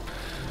 but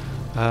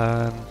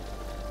But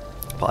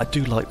I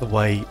do like the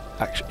way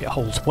actually it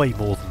holds way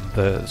more than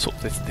the sort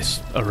of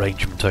this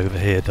arrangement over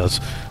here does.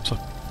 So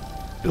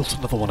I've built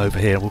another one over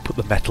here, and we'll put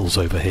the metals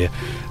over here.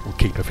 We'll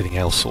keep everything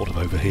else sort of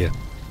over here.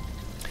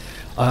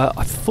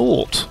 I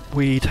thought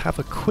we'd have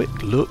a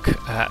quick look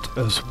at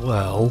as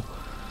well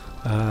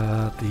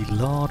the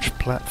large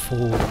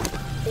platform,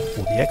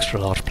 or the extra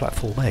large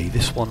platform A,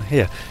 this one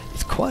here.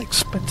 It's quite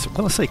expensive.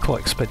 Well, I say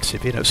quite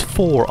expensive, you know, it's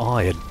 4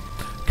 iron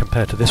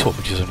compared to this one,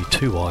 which is only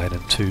 2 iron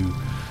and 2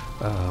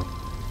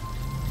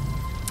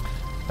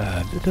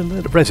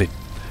 resin.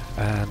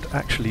 And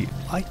actually,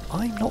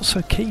 I'm not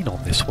so keen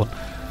on this one.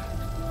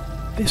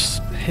 This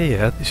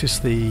here, this is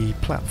the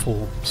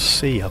platform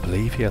C, I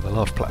believe. Yeah, the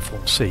large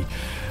platform C.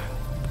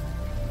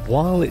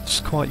 While it's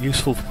quite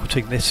useful for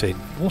putting this in,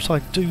 what I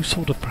do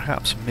sort of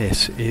perhaps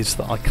miss is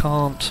that I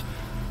can't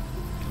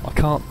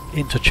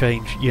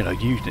interchange, you know,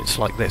 units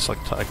like this. Like,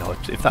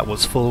 if that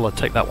was full, I'd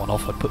take that one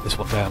off, I'd put this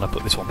one down, I'd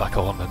put this one back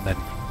on, and then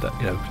that,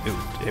 you know,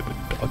 it would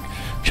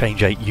I'd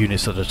change 8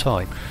 units at a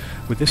time.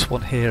 With this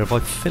one here, if I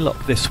fill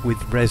up this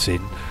with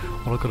resin,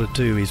 what I've got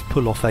to do is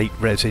pull off 8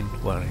 resin.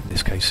 Well, in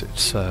this case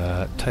it's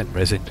 10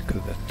 resin,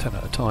 because they're 10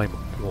 at a time,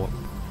 or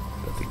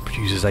I think it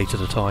produces 8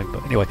 at a time.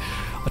 But anyway,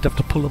 I'd have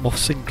to pull them off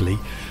singly,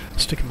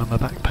 stick them in my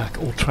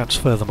backpack, or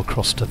transfer them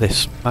across to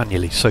this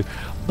manually. So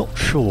I'm not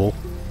sure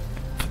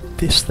for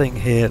this thing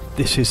here,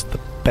 this is the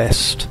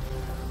best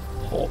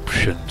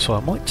option. So I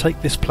might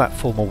take this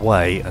platform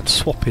away and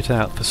swap it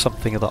out for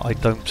something that I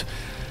don't.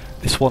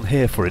 This one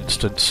here, for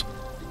instance,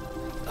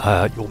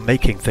 you're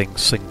making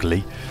things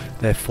singly,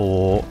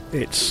 therefore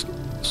it's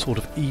sort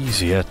of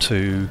easier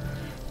to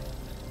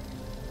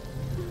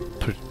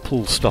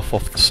pull stuff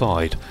off the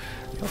side.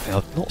 The other thing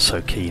I'm not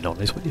so keen on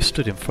is when you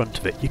stood in front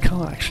of it, you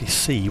can't actually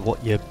see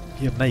what you're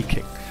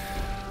making.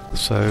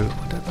 So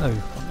I don't know,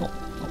 I'm not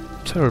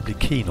terribly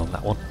keen on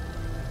that one.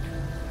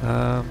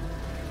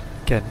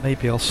 Again,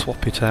 maybe I'll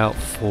swap it out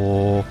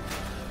for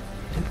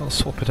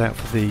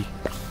the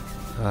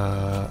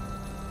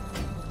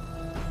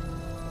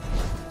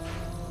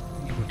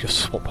just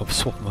swap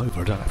them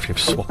over. I don't actually have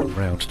to swap them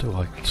around, do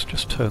I? Let's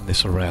just turn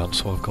this around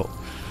so I've got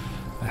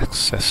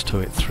access to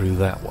it through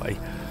that way.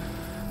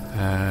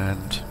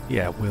 And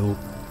yeah, we'll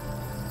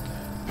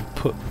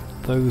put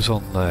those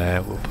on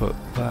there, we'll put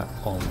that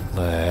on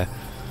there,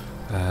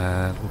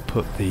 and we'll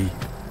put the,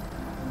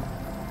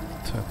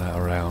 turn that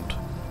around,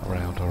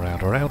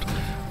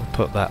 we'll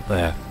put that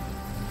there.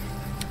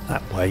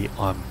 That way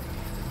I'm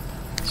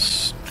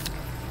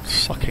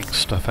sucking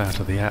stuff out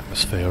of the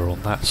atmosphere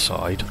on that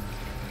side.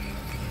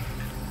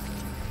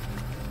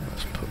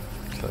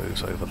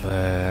 Those over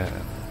there,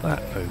 and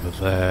that over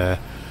there,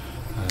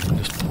 and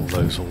just pull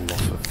those all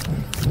off of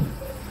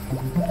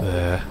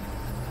there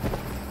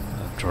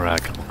and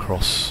drag them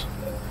across.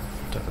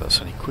 Don't know if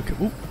that's any quicker.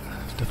 Ooh,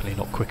 it's definitely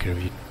not quicker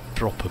if you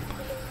drop them.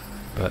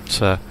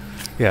 But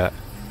yeah,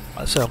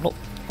 so I'm not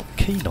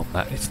keen on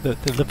that. It's the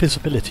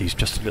visibility is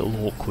just a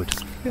little awkward.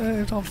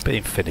 Yeah, I'm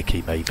being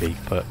finicky maybe,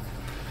 but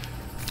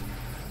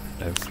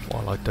you know,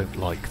 while I don't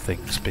like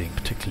things being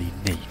particularly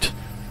neat,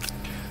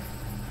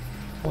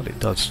 what it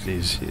does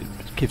is it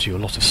gives you a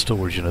lot of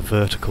storage in a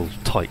vertical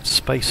tight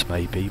space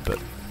maybe, but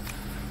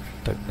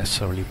don't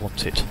necessarily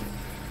want it.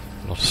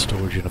 A lot of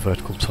storage in a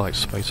vertical tight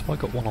space. If I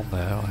got one on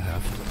there, I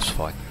have, that's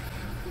fine.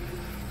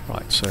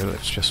 Right, so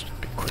let's just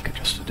be quicker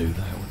just to do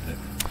that, wouldn't it?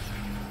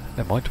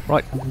 Never mind.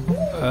 Right,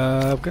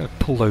 I'm going to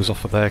pull those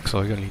off of there because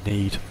I only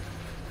need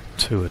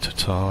 2 at a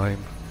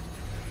time.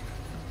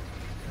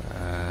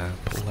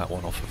 Pull that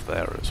one off of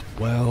there as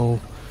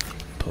well.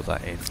 Put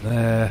that in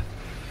there.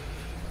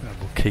 And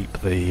we'll keep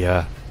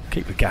the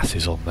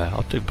gases on there.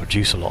 I don't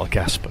produce a lot of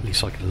gas, but at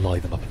least I can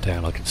line them up and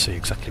down. I can see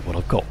exactly what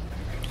I've got.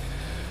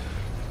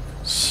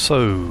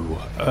 So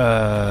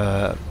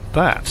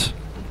that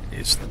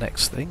is the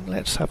next thing.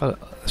 Let's have a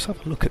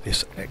look at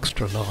this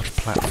extra large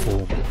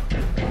platform.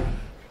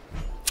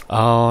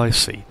 I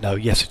see. No,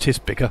 yes, it is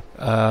bigger.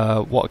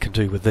 What I can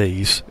do with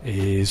these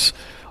is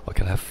I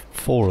can have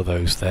 4 of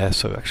those there.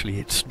 So actually,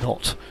 it's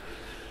not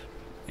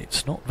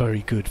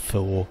very good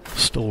for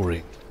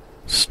storing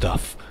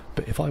stuff,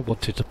 but if I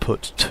wanted to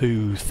put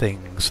 2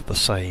 things the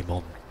same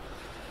on,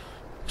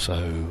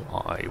 so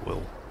I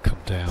will come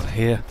down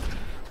here,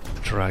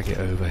 drag it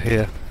over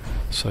here,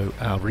 so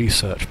our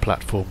research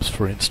platforms,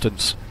 for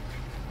instance,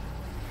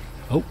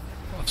 oh,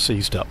 I've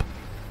seized up,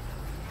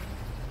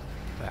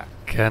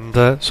 and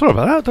sorry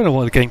about that, I don't know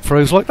why the game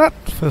froze like that,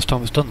 first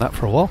time it's done that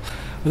for a while.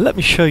 Let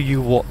me show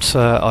you what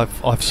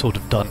I've sort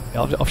of done.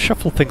 I've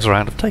shuffled things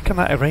around. I've taken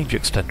that range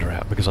extender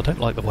out because I don't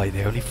like the way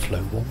they only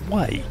flow one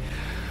way.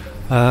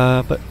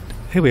 But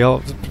here we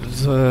are,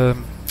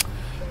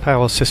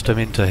 power system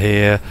into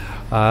here.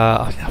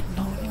 I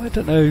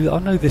don't know, I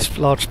know this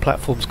large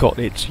platform's got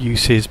its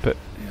uses, but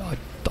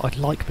I'd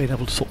like being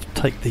able to sort of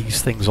take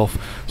these things off,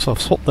 so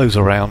I've swapped those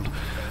around.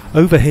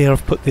 Over here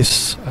I've put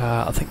this,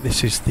 I think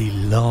this is the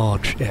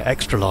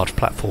extra large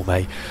platform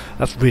A.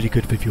 That's really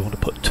good if you want to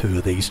put 2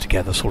 of these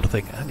together sort of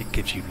thing, and it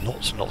gives you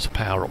lots and lots of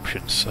power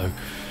options. So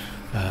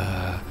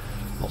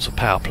Lots of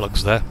power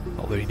plugs there,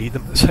 not that you need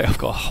them. So I've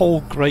got a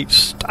whole great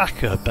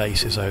stack of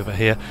bases over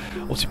here.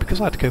 Also, because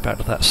I had to go back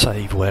to that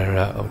save where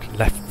I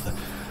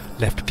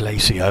left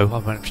Glacio,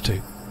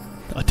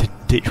 I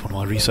didn't ditch one of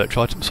my research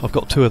items, so I've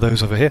got 2 of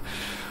those over here.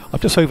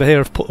 I've just over here,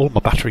 I've put all my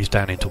batteries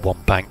down into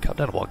one bank. I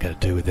don't know what I'm going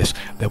to do with this.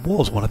 There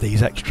was one of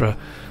these extra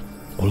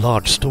or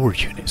large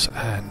storage units,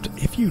 and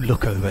if you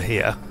look over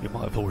here, you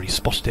might have already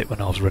spotted it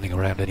when I was running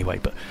around anyway,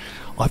 but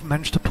I've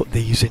managed to put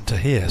these into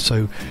here,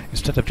 so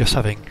instead of just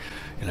having,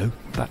 you know,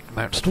 that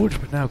amount of storage,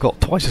 we've now got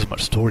twice as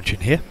much storage in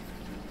here,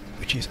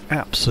 which is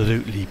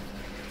absolutely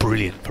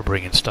brilliant for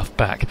bringing stuff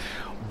back.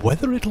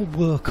 Whether it'll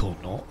work or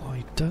not,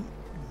 I don't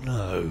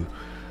know.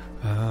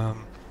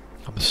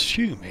 I'm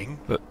assuming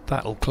that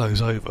that'll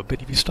close over,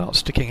 but if you start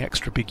sticking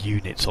extra big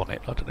units on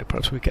it, I don't know,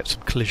 perhaps we get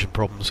some collision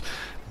problems.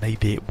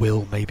 Maybe it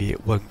will, maybe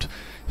it won't.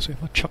 So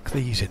if I chuck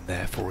these in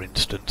there, for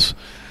instance,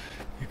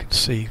 you can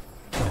see...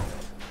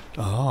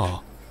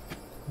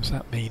 does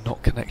that mean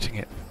not connecting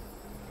it?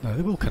 No,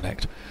 they will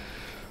connect.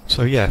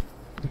 So yeah,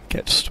 we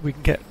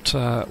can get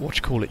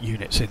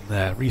units in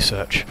there,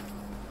 research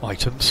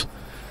items.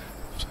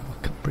 So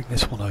I can bring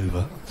this one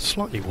over. I'm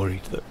slightly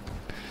worried that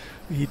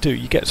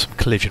you get some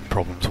collision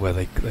problems where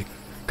they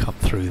come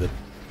through them,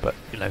 but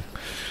you know,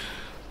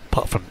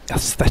 apart from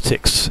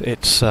aesthetics,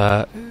 it's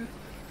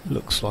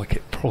looks like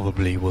it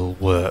probably will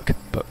work,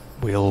 but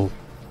we'll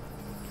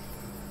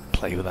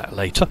play with that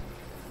later.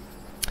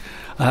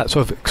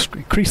 So I've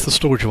increased the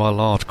storage of our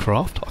large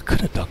craft. I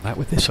could have done that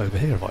with this over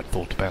here if I'd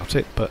thought about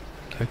it, but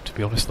to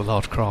be honest, the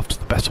large craft is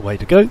the better way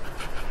to go.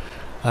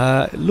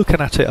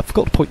 Looking at it, I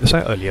forgot to point this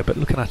out earlier, but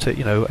looking at it,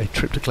 you know, a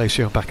trip to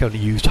Glacio and back only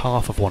used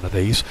half of one of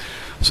these,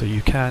 so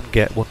you can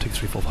get 1, 2,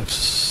 3, 4, 5,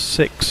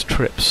 6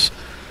 trips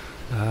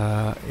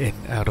in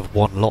out of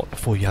one lot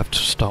before you have to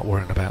start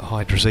worrying about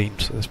hydrazine,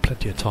 so there's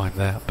plenty of time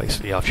there.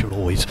 Basically, I should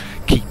always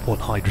keep one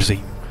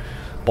hydrazine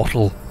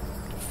bottle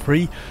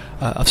free.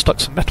 I've stuck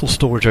some metal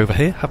storage over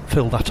here, haven't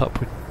filled that up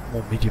with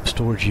more medium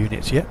storage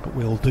units yet, but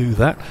we'll do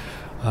that.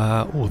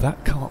 That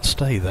can't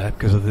stay there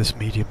because of this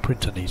medium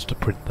printer needs to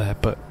print there,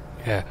 but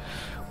yeah,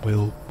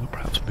 we'll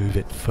perhaps move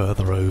it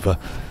further over.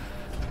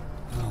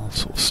 I'll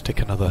sort of stick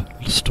another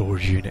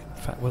storage unit.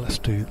 In fact, well, let's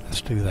do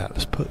that.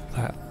 Let's put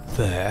that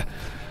there.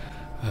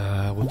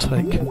 We'll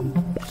take...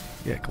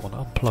 yeah, come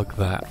on, unplug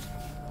that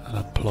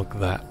and unplug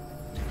that.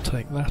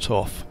 Take that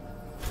off.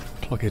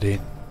 Plug it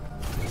in.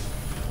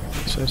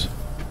 It says,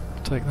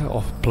 take that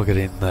off, plug it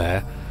in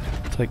there.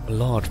 Take my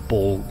large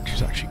ball, which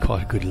is actually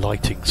quite a good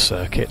lighting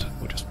circuit.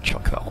 We'll just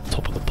chuck that on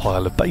top of the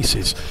pile of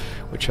bases,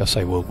 which I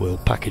say we'll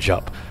package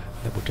up.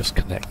 And then we'll just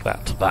connect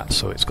that to that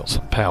so it's got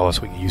some power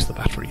so we can use the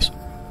batteries.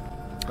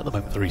 At the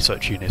moment the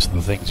research units are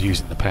the things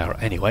using the power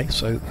anyway,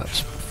 so that's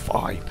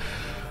fine.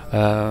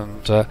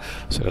 And so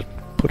I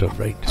put a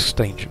range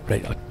exchange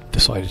rate. I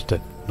decided to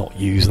not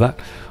use that.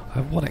 I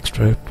have one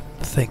extra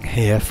thing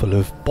here full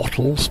of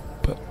bottles,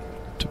 but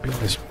to be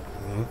honest,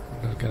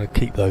 I'm going to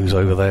keep those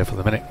over there for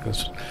the minute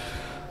because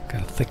I'm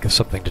going to think of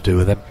something to do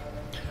with them.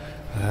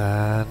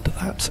 And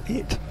that's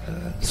it.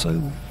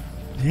 So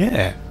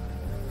yeah,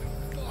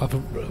 I've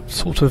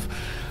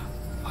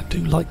I do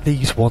like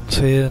these ones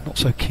here, not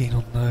so keen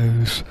on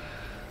those.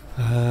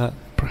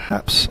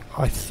 Perhaps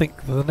I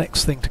think the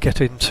next thing to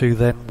get into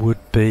then would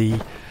be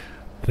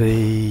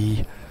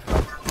the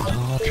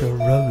larger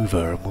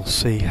Rover, and we'll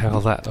see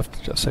how that...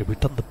 I've just say we've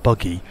done the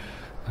buggy,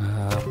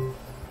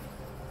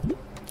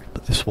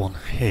 but this one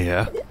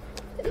here,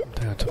 come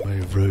down to my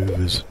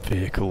Rovers and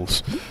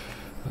vehicles.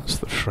 That's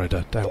the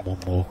shredder. Down one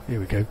more. Here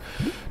we go.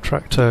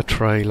 Tractor,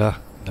 trailer.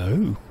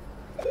 No.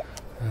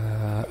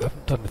 I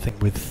haven't done anything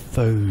with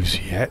those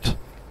yet.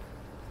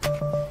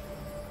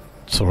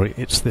 Sorry,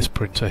 it's this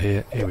printer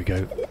here. Here we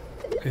go.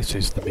 This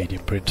is the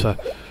medium printer.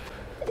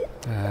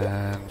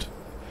 And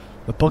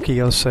the buggy,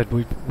 as I said,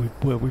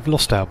 we've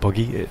lost our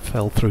buggy. It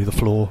fell through the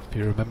floor, if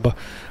you remember.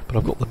 But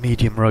I've got the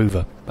medium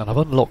Rover, and I've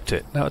unlocked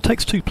it. Now, it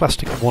takes 2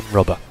 plastic and 1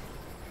 rubber.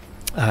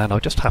 And I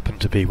just happened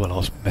to be, when I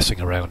was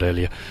messing around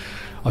earlier,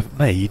 I've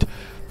made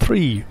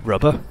 3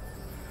 rubber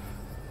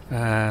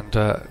and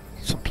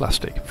some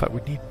plastic. In fact,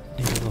 we need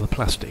another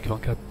plastic. I'm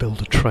going to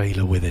build a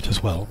trailer with it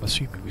as well. I'm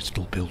assuming we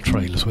still build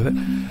trailers with it.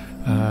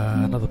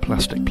 Another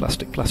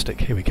plastic.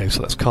 Here we go.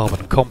 So that's carbon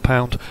and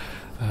compound.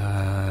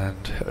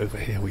 And over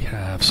here we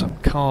have some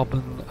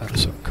carbon and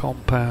some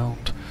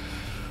compound.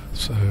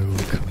 So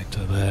we'll come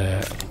into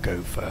there and we'll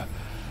go for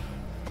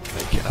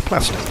making a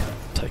plastic.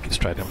 Take it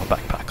straight in my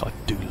backpack. I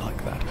do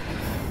like that.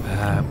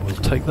 And we'll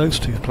take those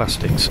 2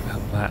 plastics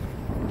and that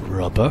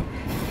rubber.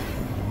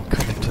 We'll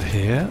come into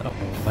here and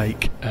we'll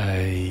make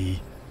a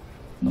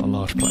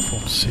large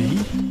platform C.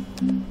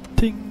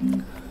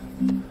 Ting.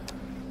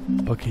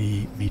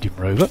 Buggy medium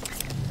Rover.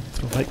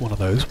 So we'll make one of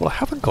those. What I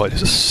haven't got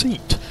is a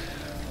seat,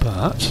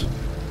 but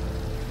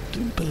I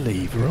do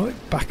believe right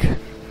back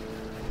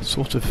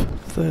sort of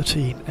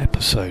 13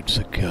 episodes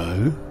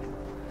ago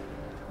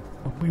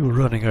when we were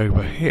running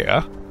over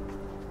here,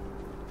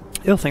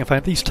 the other thing I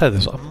found, these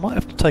tethers, I might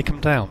have to take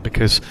them down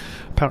because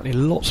apparently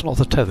lots and lots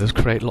of tethers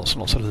create lots and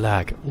lots of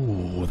lag.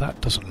 Ooh, that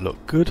doesn't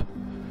look good.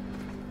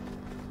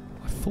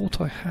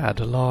 thought I had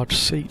a large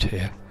seat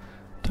here.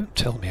 Don't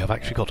tell me I've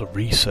actually got to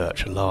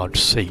research a large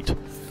seat and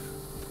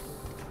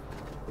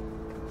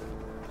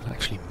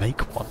actually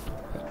make one.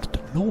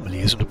 That normally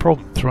isn't a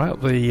problem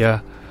throughout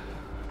the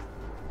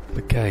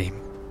game.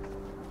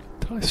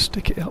 Did I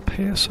stick it up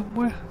here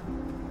somewhere?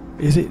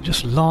 Is it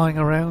just lying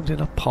around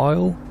in a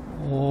pile,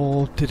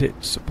 or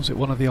was it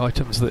one of the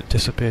items that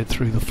disappeared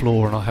through the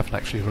floor and I haven't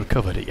actually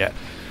recovered it yet?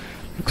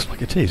 Looks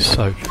like it is.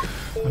 So,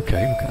 okay, we're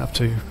going to have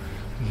to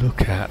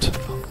look at.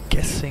 I'm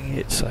guessing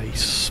it's a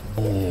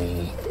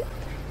small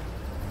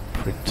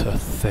printer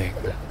thing,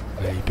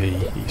 maybe,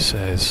 he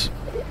says.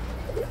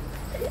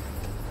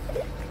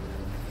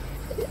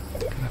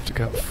 Gonna have to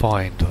go and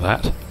find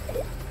that.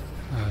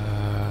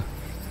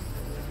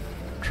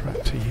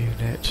 Tractor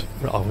unit.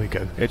 Oh, we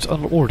go. It's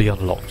already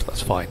unlocked,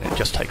 that's fine. It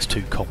just takes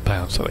 2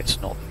 compounds, so it's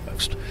not the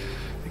most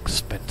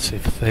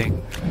expensive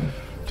thing.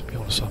 To be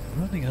honest, I'm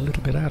running a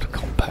little bit out of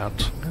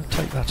compounds. I'm going to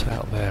take that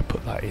out there,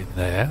 put that in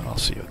there. I'll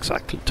show you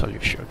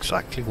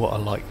exactly what I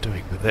like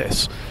doing with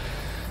this.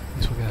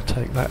 Is we're going to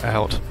take that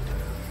out,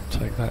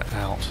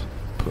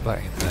 put that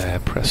in there,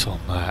 press on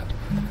that,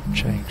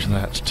 change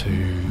that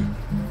to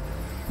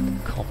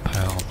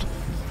compound,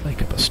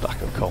 make up a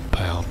stack of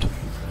compound,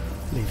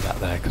 leave that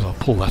there because I'll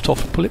pull that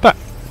off and pull it back.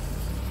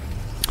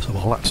 So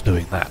while that's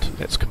doing that,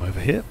 let's come over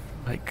here,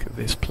 make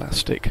this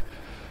plastic,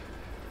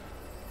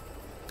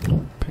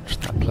 pinch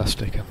that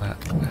plastic and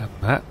that and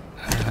that,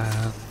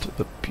 and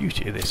the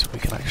beauty of this, we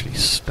can actually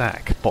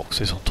stack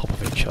boxes on top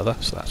of each other,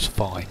 so that's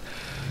fine.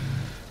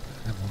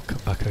 And then we'll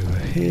come back over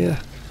here.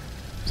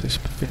 So it's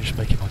finished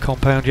making my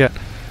compound yet.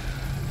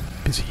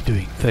 Busy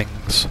doing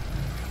things.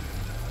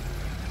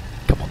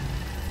 Come on.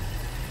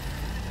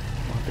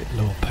 I'm a bit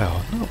low on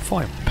power. No, I'm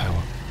fine with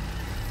power.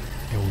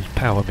 The old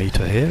power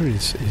meter here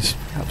is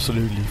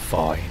absolutely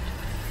fine.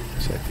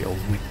 So the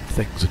old wind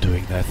things are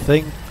doing their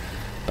thing.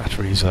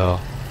 Batteries are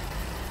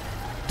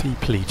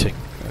depleting.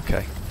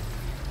 Okay.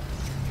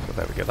 So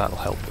there we go, that'll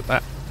help with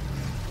that.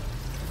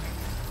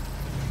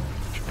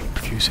 Should be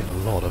producing a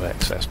lot of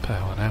excess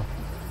power now.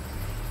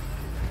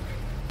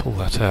 Pull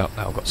that out.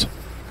 Now I've got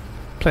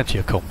plenty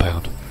of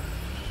compound.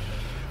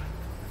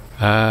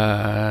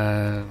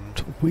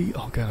 And we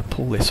are going to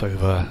pull this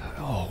over.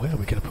 Oh, where are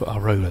we going to put our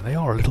roller? They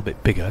are a little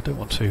bit bigger. I don't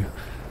want to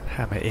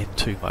ham it in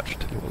too much.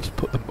 Tell you what, let's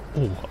put them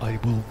all. I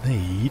will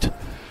need,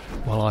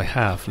 well, I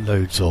have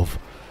loads of,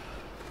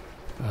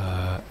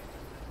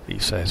 he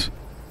says,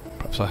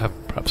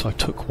 perhaps I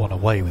took one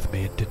away with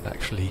me and didn't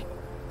actually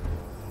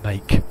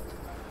make,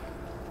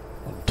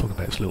 I'm talking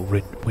about its little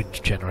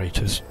wind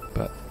generators,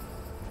 but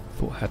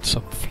thought I had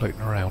some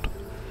floating around.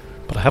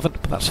 But I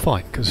haven't, but that's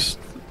fine, because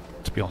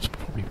to be honest,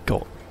 we've probably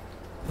got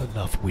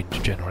enough wind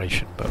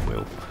generation, but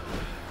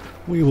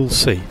we will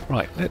see.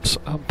 Right, let's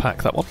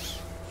unpack that one.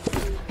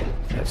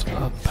 Let's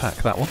unpack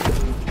that one.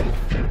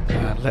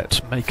 And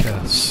let's make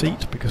a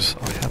seat, because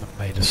I haven't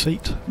made a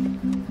seat.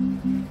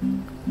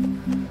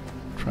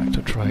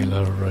 Tractor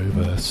trailer,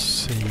 rover,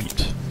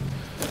 seat.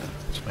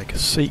 Let's make a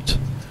seat.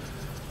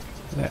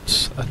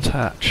 Let's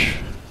attach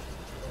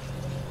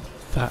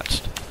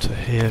that to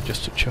here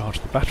just to charge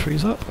the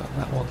batteries up, and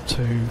that one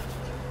to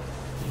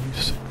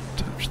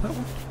attach that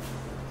one.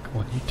 Come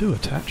on, you do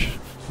attach.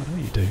 I know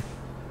you do.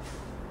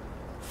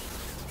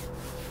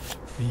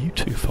 Are you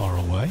too far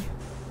away?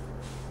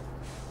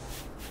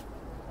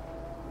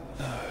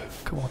 No,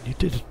 come on, you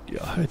did.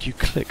 I heard you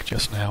click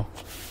just now.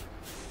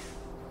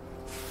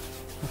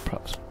 Or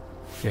perhaps,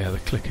 yeah, the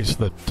click is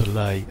the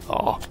delay.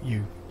 Ah,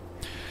 you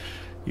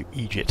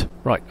idiot.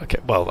 Right, okay,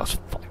 well that's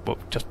fine. We'll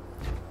just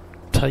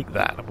take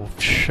that and we'll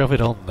shove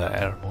it on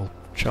there and we'll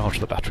charge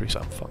the batteries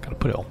up. I'm going to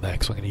put it on there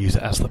because I'm going to use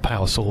it as the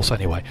power source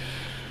anyway.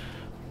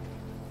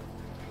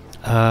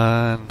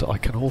 And I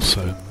can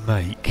also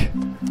make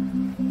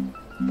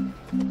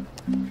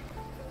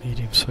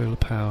medium solar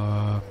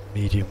power,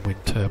 medium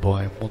wind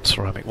turbine, 1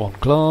 ceramic, 1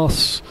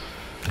 glass.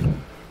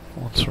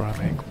 1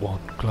 ceramic, 1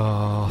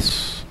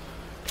 glass.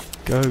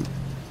 Go. And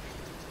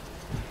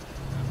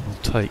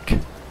we'll take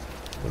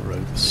the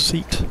rover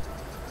seat,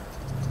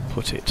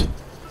 put it.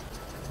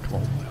 Come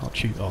on,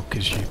 aren't you? Oh,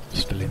 because you're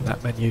still in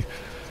that menu.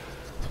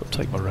 So I'll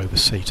take my rover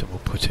seat and we'll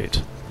put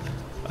it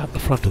at the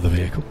front of the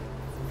vehicle.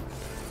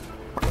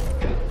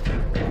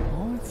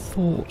 I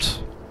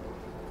thought...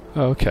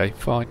 Oh, okay,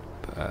 fine.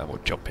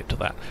 We'll jump into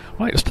that.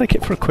 Right, let's take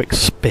it for a quick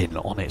spin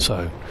on its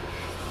own.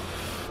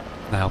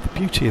 Now, the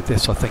beauty of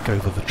this, I think,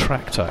 over the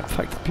tractor, in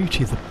fact, the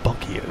beauty of the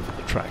buggy over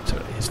the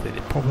tractor is that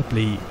it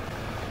probably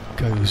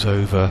goes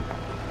over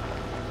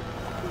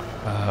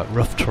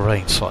rough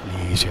terrain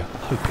slightly easier. I'm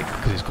hoping,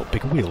 because it's got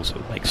bigger wheels, it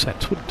would make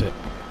sense, wouldn't it?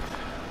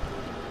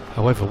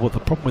 However, what the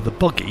problem with the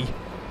buggy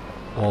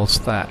was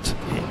that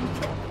it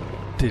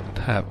didn't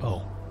have...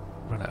 Oh,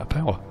 ran out of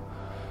power.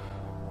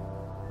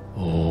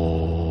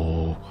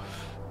 Oh,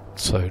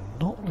 so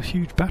not a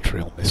huge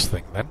battery on this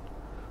thing then.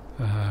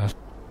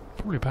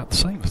 Probably about the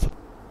same as the...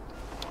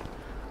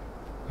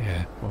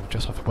 Yeah, well, we'll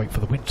just have to wait for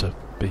the wind to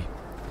be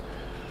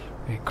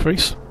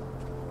increase.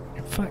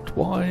 In fact,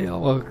 why...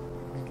 Oh,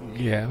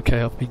 Yeah,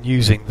 okay, I've been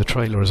using the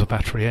trailer as a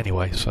battery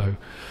anyway, so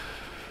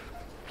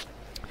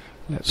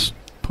let's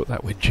put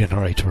that wind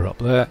generator up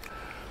there,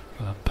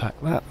 unpack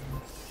that,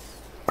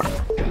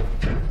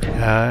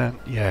 and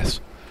yes,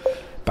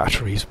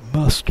 batteries,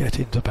 must get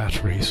into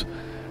batteries.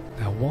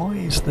 Now why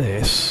is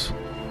this?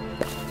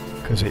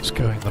 Because it's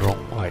going the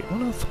wrong way.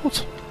 Well, I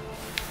thought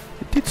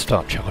it did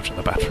start charging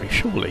the battery,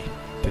 surely,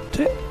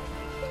 didn't it?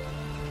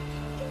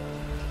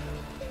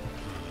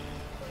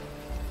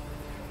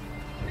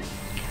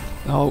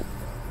 Now,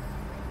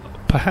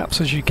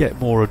 perhaps as you get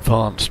more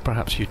advanced,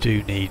 perhaps you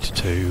do need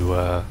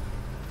to...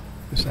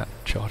 is that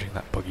charging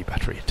that buggy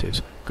battery? It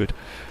is. Good.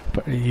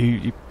 But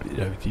you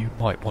know, you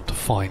might want to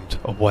find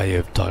a way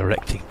of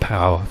directing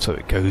power so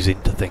it goes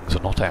into things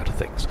and not out of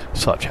things,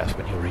 such as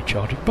when you're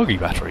recharging buggy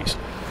batteries.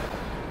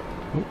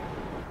 Oh.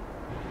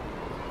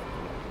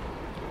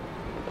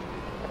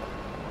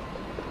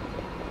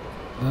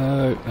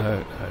 No.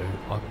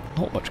 I'm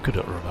not much good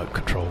at remote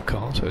control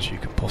cars, as you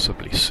can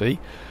possibly see.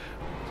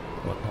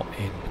 Well, not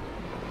in...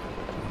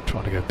 I'm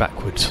trying to go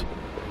backwards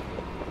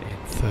in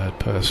third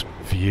person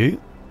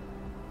view.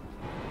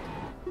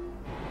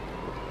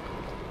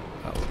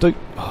 That'll do.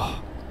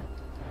 Oh.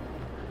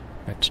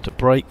 Meant to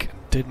brake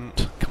and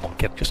didn't. Come on,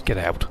 just get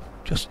out.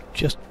 Just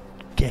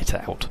get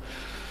out.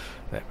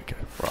 There we go.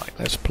 Right,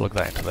 let's plug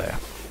that into there.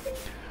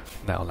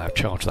 Now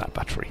charge that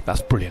battery.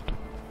 That's brilliant.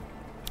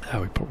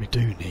 Now we probably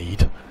do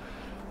need...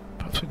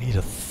 Perhaps we need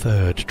a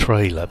third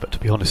trailer, but to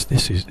be honest,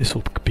 this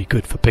will be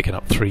good for picking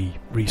up 3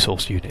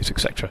 resource units,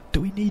 etc.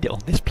 Do we need it on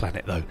this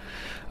planet, though?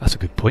 That's a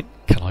good point.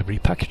 Can I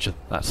repackage them?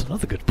 That's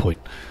another good point.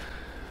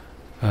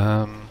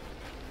 But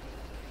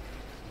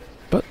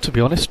to be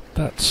honest,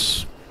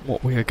 that's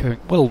what we are going...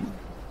 Well,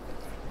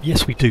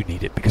 yes, we do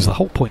need it, because the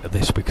whole point of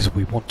this, because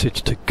we wanted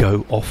to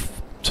go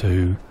off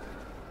to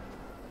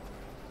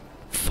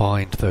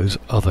find those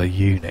other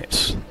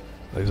units.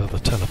 Those other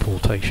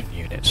teleportation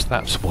units.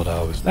 That's where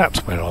I was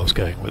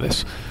going with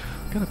this.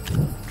 I'm going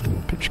to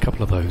pinch a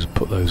couple of those and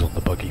put those on the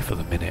buggy for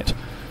the minute.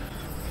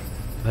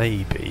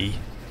 Maybe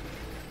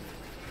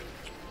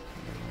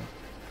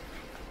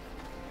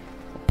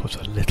put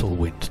a little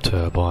wind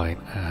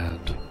turbine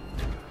and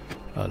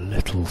a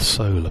little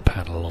solar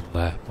panel on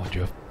there. Mind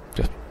you, I've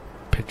just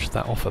pinched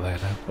that off of there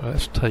now. Well,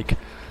 let's take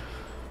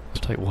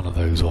one of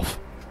those off.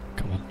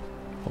 Come on,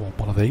 I want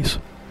one of these.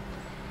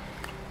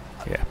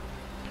 Yeah.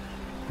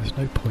 There's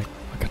no point.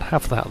 I can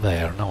have that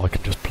there, and now I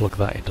can just plug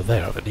that into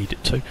there if I need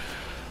it to.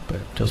 But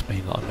it does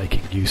mean that I'm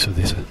making use of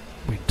this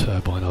wind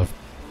turbine I've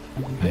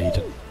made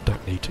and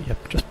don't need to.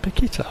 Yep, just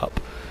pick it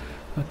up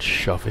and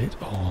shove it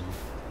on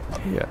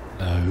here.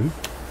 No.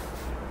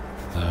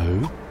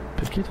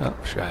 Pick it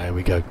up. There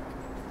we go.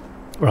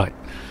 Right.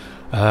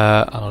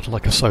 And I'd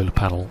like a solar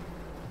panel.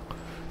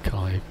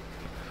 I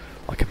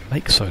can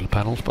make solar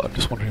panels, but I'm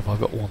just wondering if I've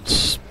got one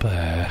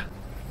spare.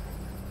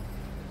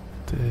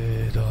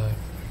 Did I?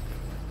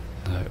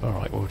 No,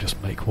 alright, we'll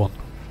just make one.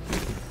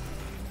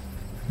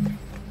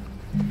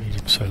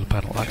 Medium solar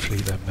panel. Actually,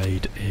 they're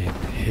made in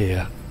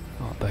here,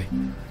 aren't they?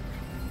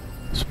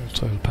 Small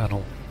solar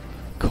panel.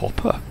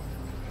 Copper.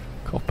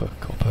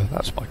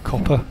 That's my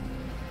copper.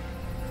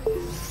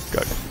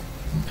 Go.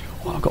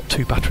 Oh, I've got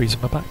 2 batteries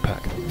in my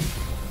backpack.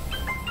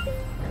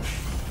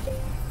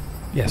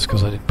 Yes,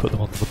 because I didn't put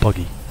them on the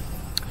buggy.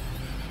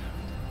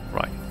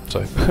 Right,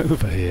 so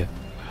over here.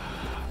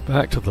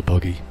 Back to the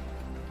buggy.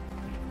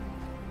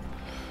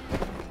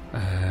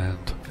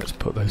 And let's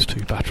put those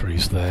 2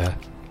 batteries there.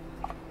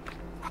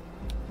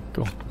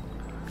 Go on.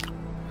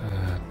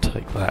 And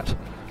take that.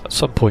 At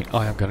some point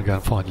I am going to go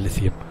and find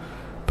lithium,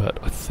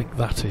 but I think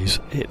that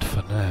is it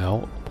for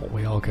now. What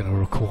we are going to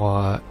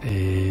require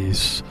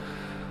is...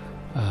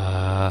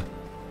 don't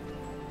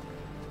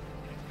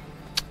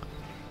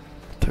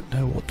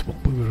know what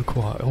we will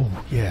require.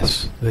 Oh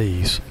yes,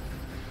 these.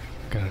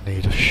 I'm going to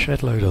need a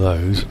shed load of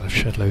those and a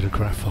shed load of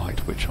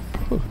graphite, which I'm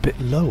probably a bit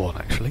low on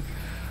actually.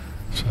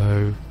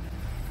 So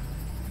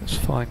let's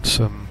find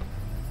some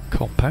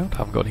compound.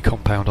 Haven't got any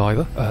compound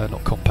either.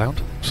 Not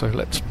compound. So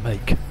let's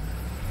make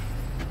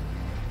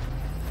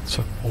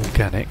some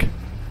organic.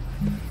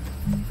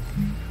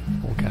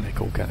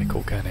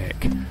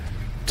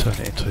 Turn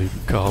it into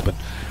carbon.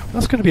 Well,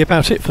 that's going to be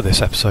about it for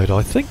this episode,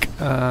 I think.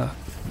 I've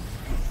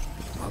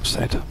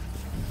said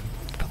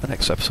for the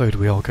next episode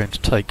we are going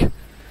to take a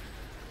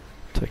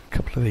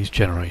couple of these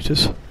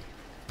generators.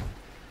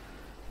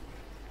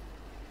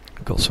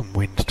 I've got some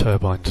wind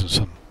turbines and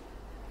some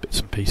bits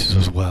and pieces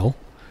as well.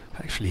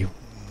 Actually,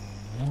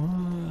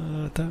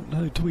 I don't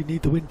know, do we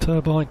need the wind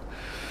turbine?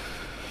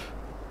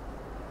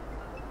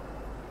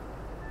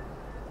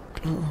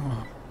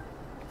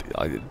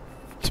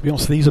 To be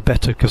honest, these are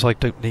better because I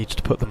don't need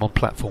to put them on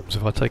platforms.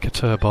 If I take a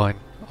turbine,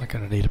 I'm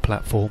going to need a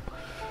platform.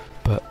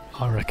 But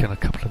I reckon a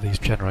couple of these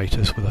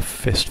generators with a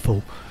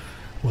fistful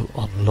will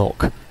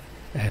unlock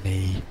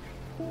any...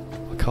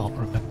 I can't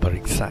remember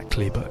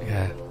exactly, but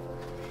yeah.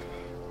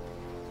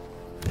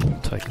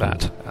 Take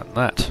that and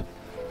that.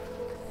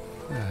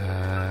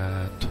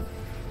 And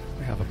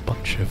we have a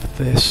bunch of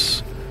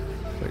this,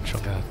 which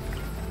I'm going to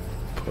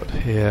put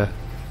here.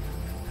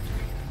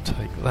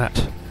 take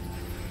that,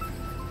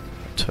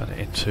 turn it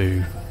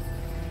into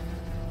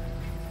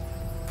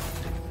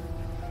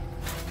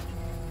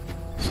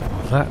some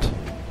of that.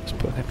 Let's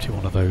put an empty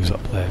one of those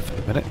up there for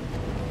the minute.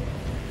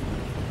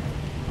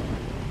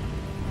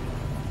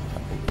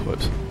 We'll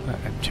put that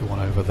empty one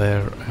over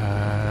there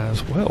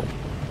as well.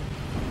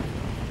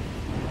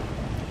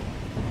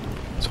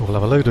 So we'll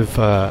have a load of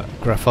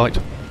graphite,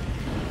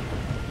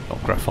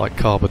 not graphite,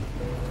 carbon.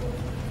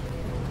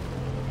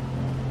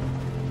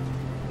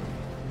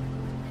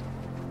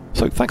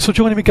 So thanks for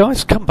joining me,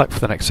 guys. Come back for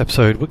the next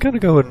episode. We're going to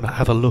go and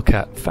have a look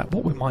at, in fact,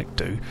 what we might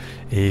do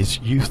is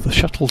use the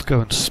shuttle to go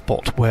and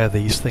spot where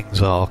these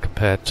things are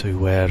compared to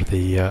where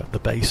the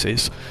base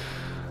is,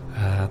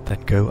 and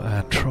then go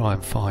and try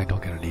and find. I'm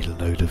going to need a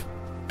load of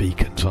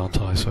beacons,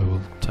 aren't I? So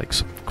we'll take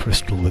some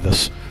crystal with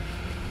us.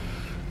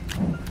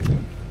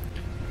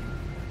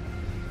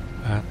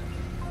 And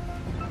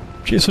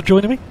cheers for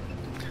joining me.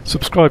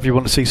 Subscribe if you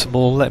want to see some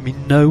more. Let me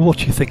know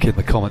what you think in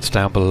the comments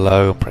down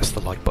below, and press the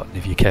like button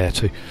if you care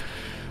to.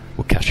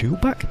 We'll catch you all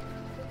back.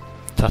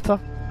 Ta-ta.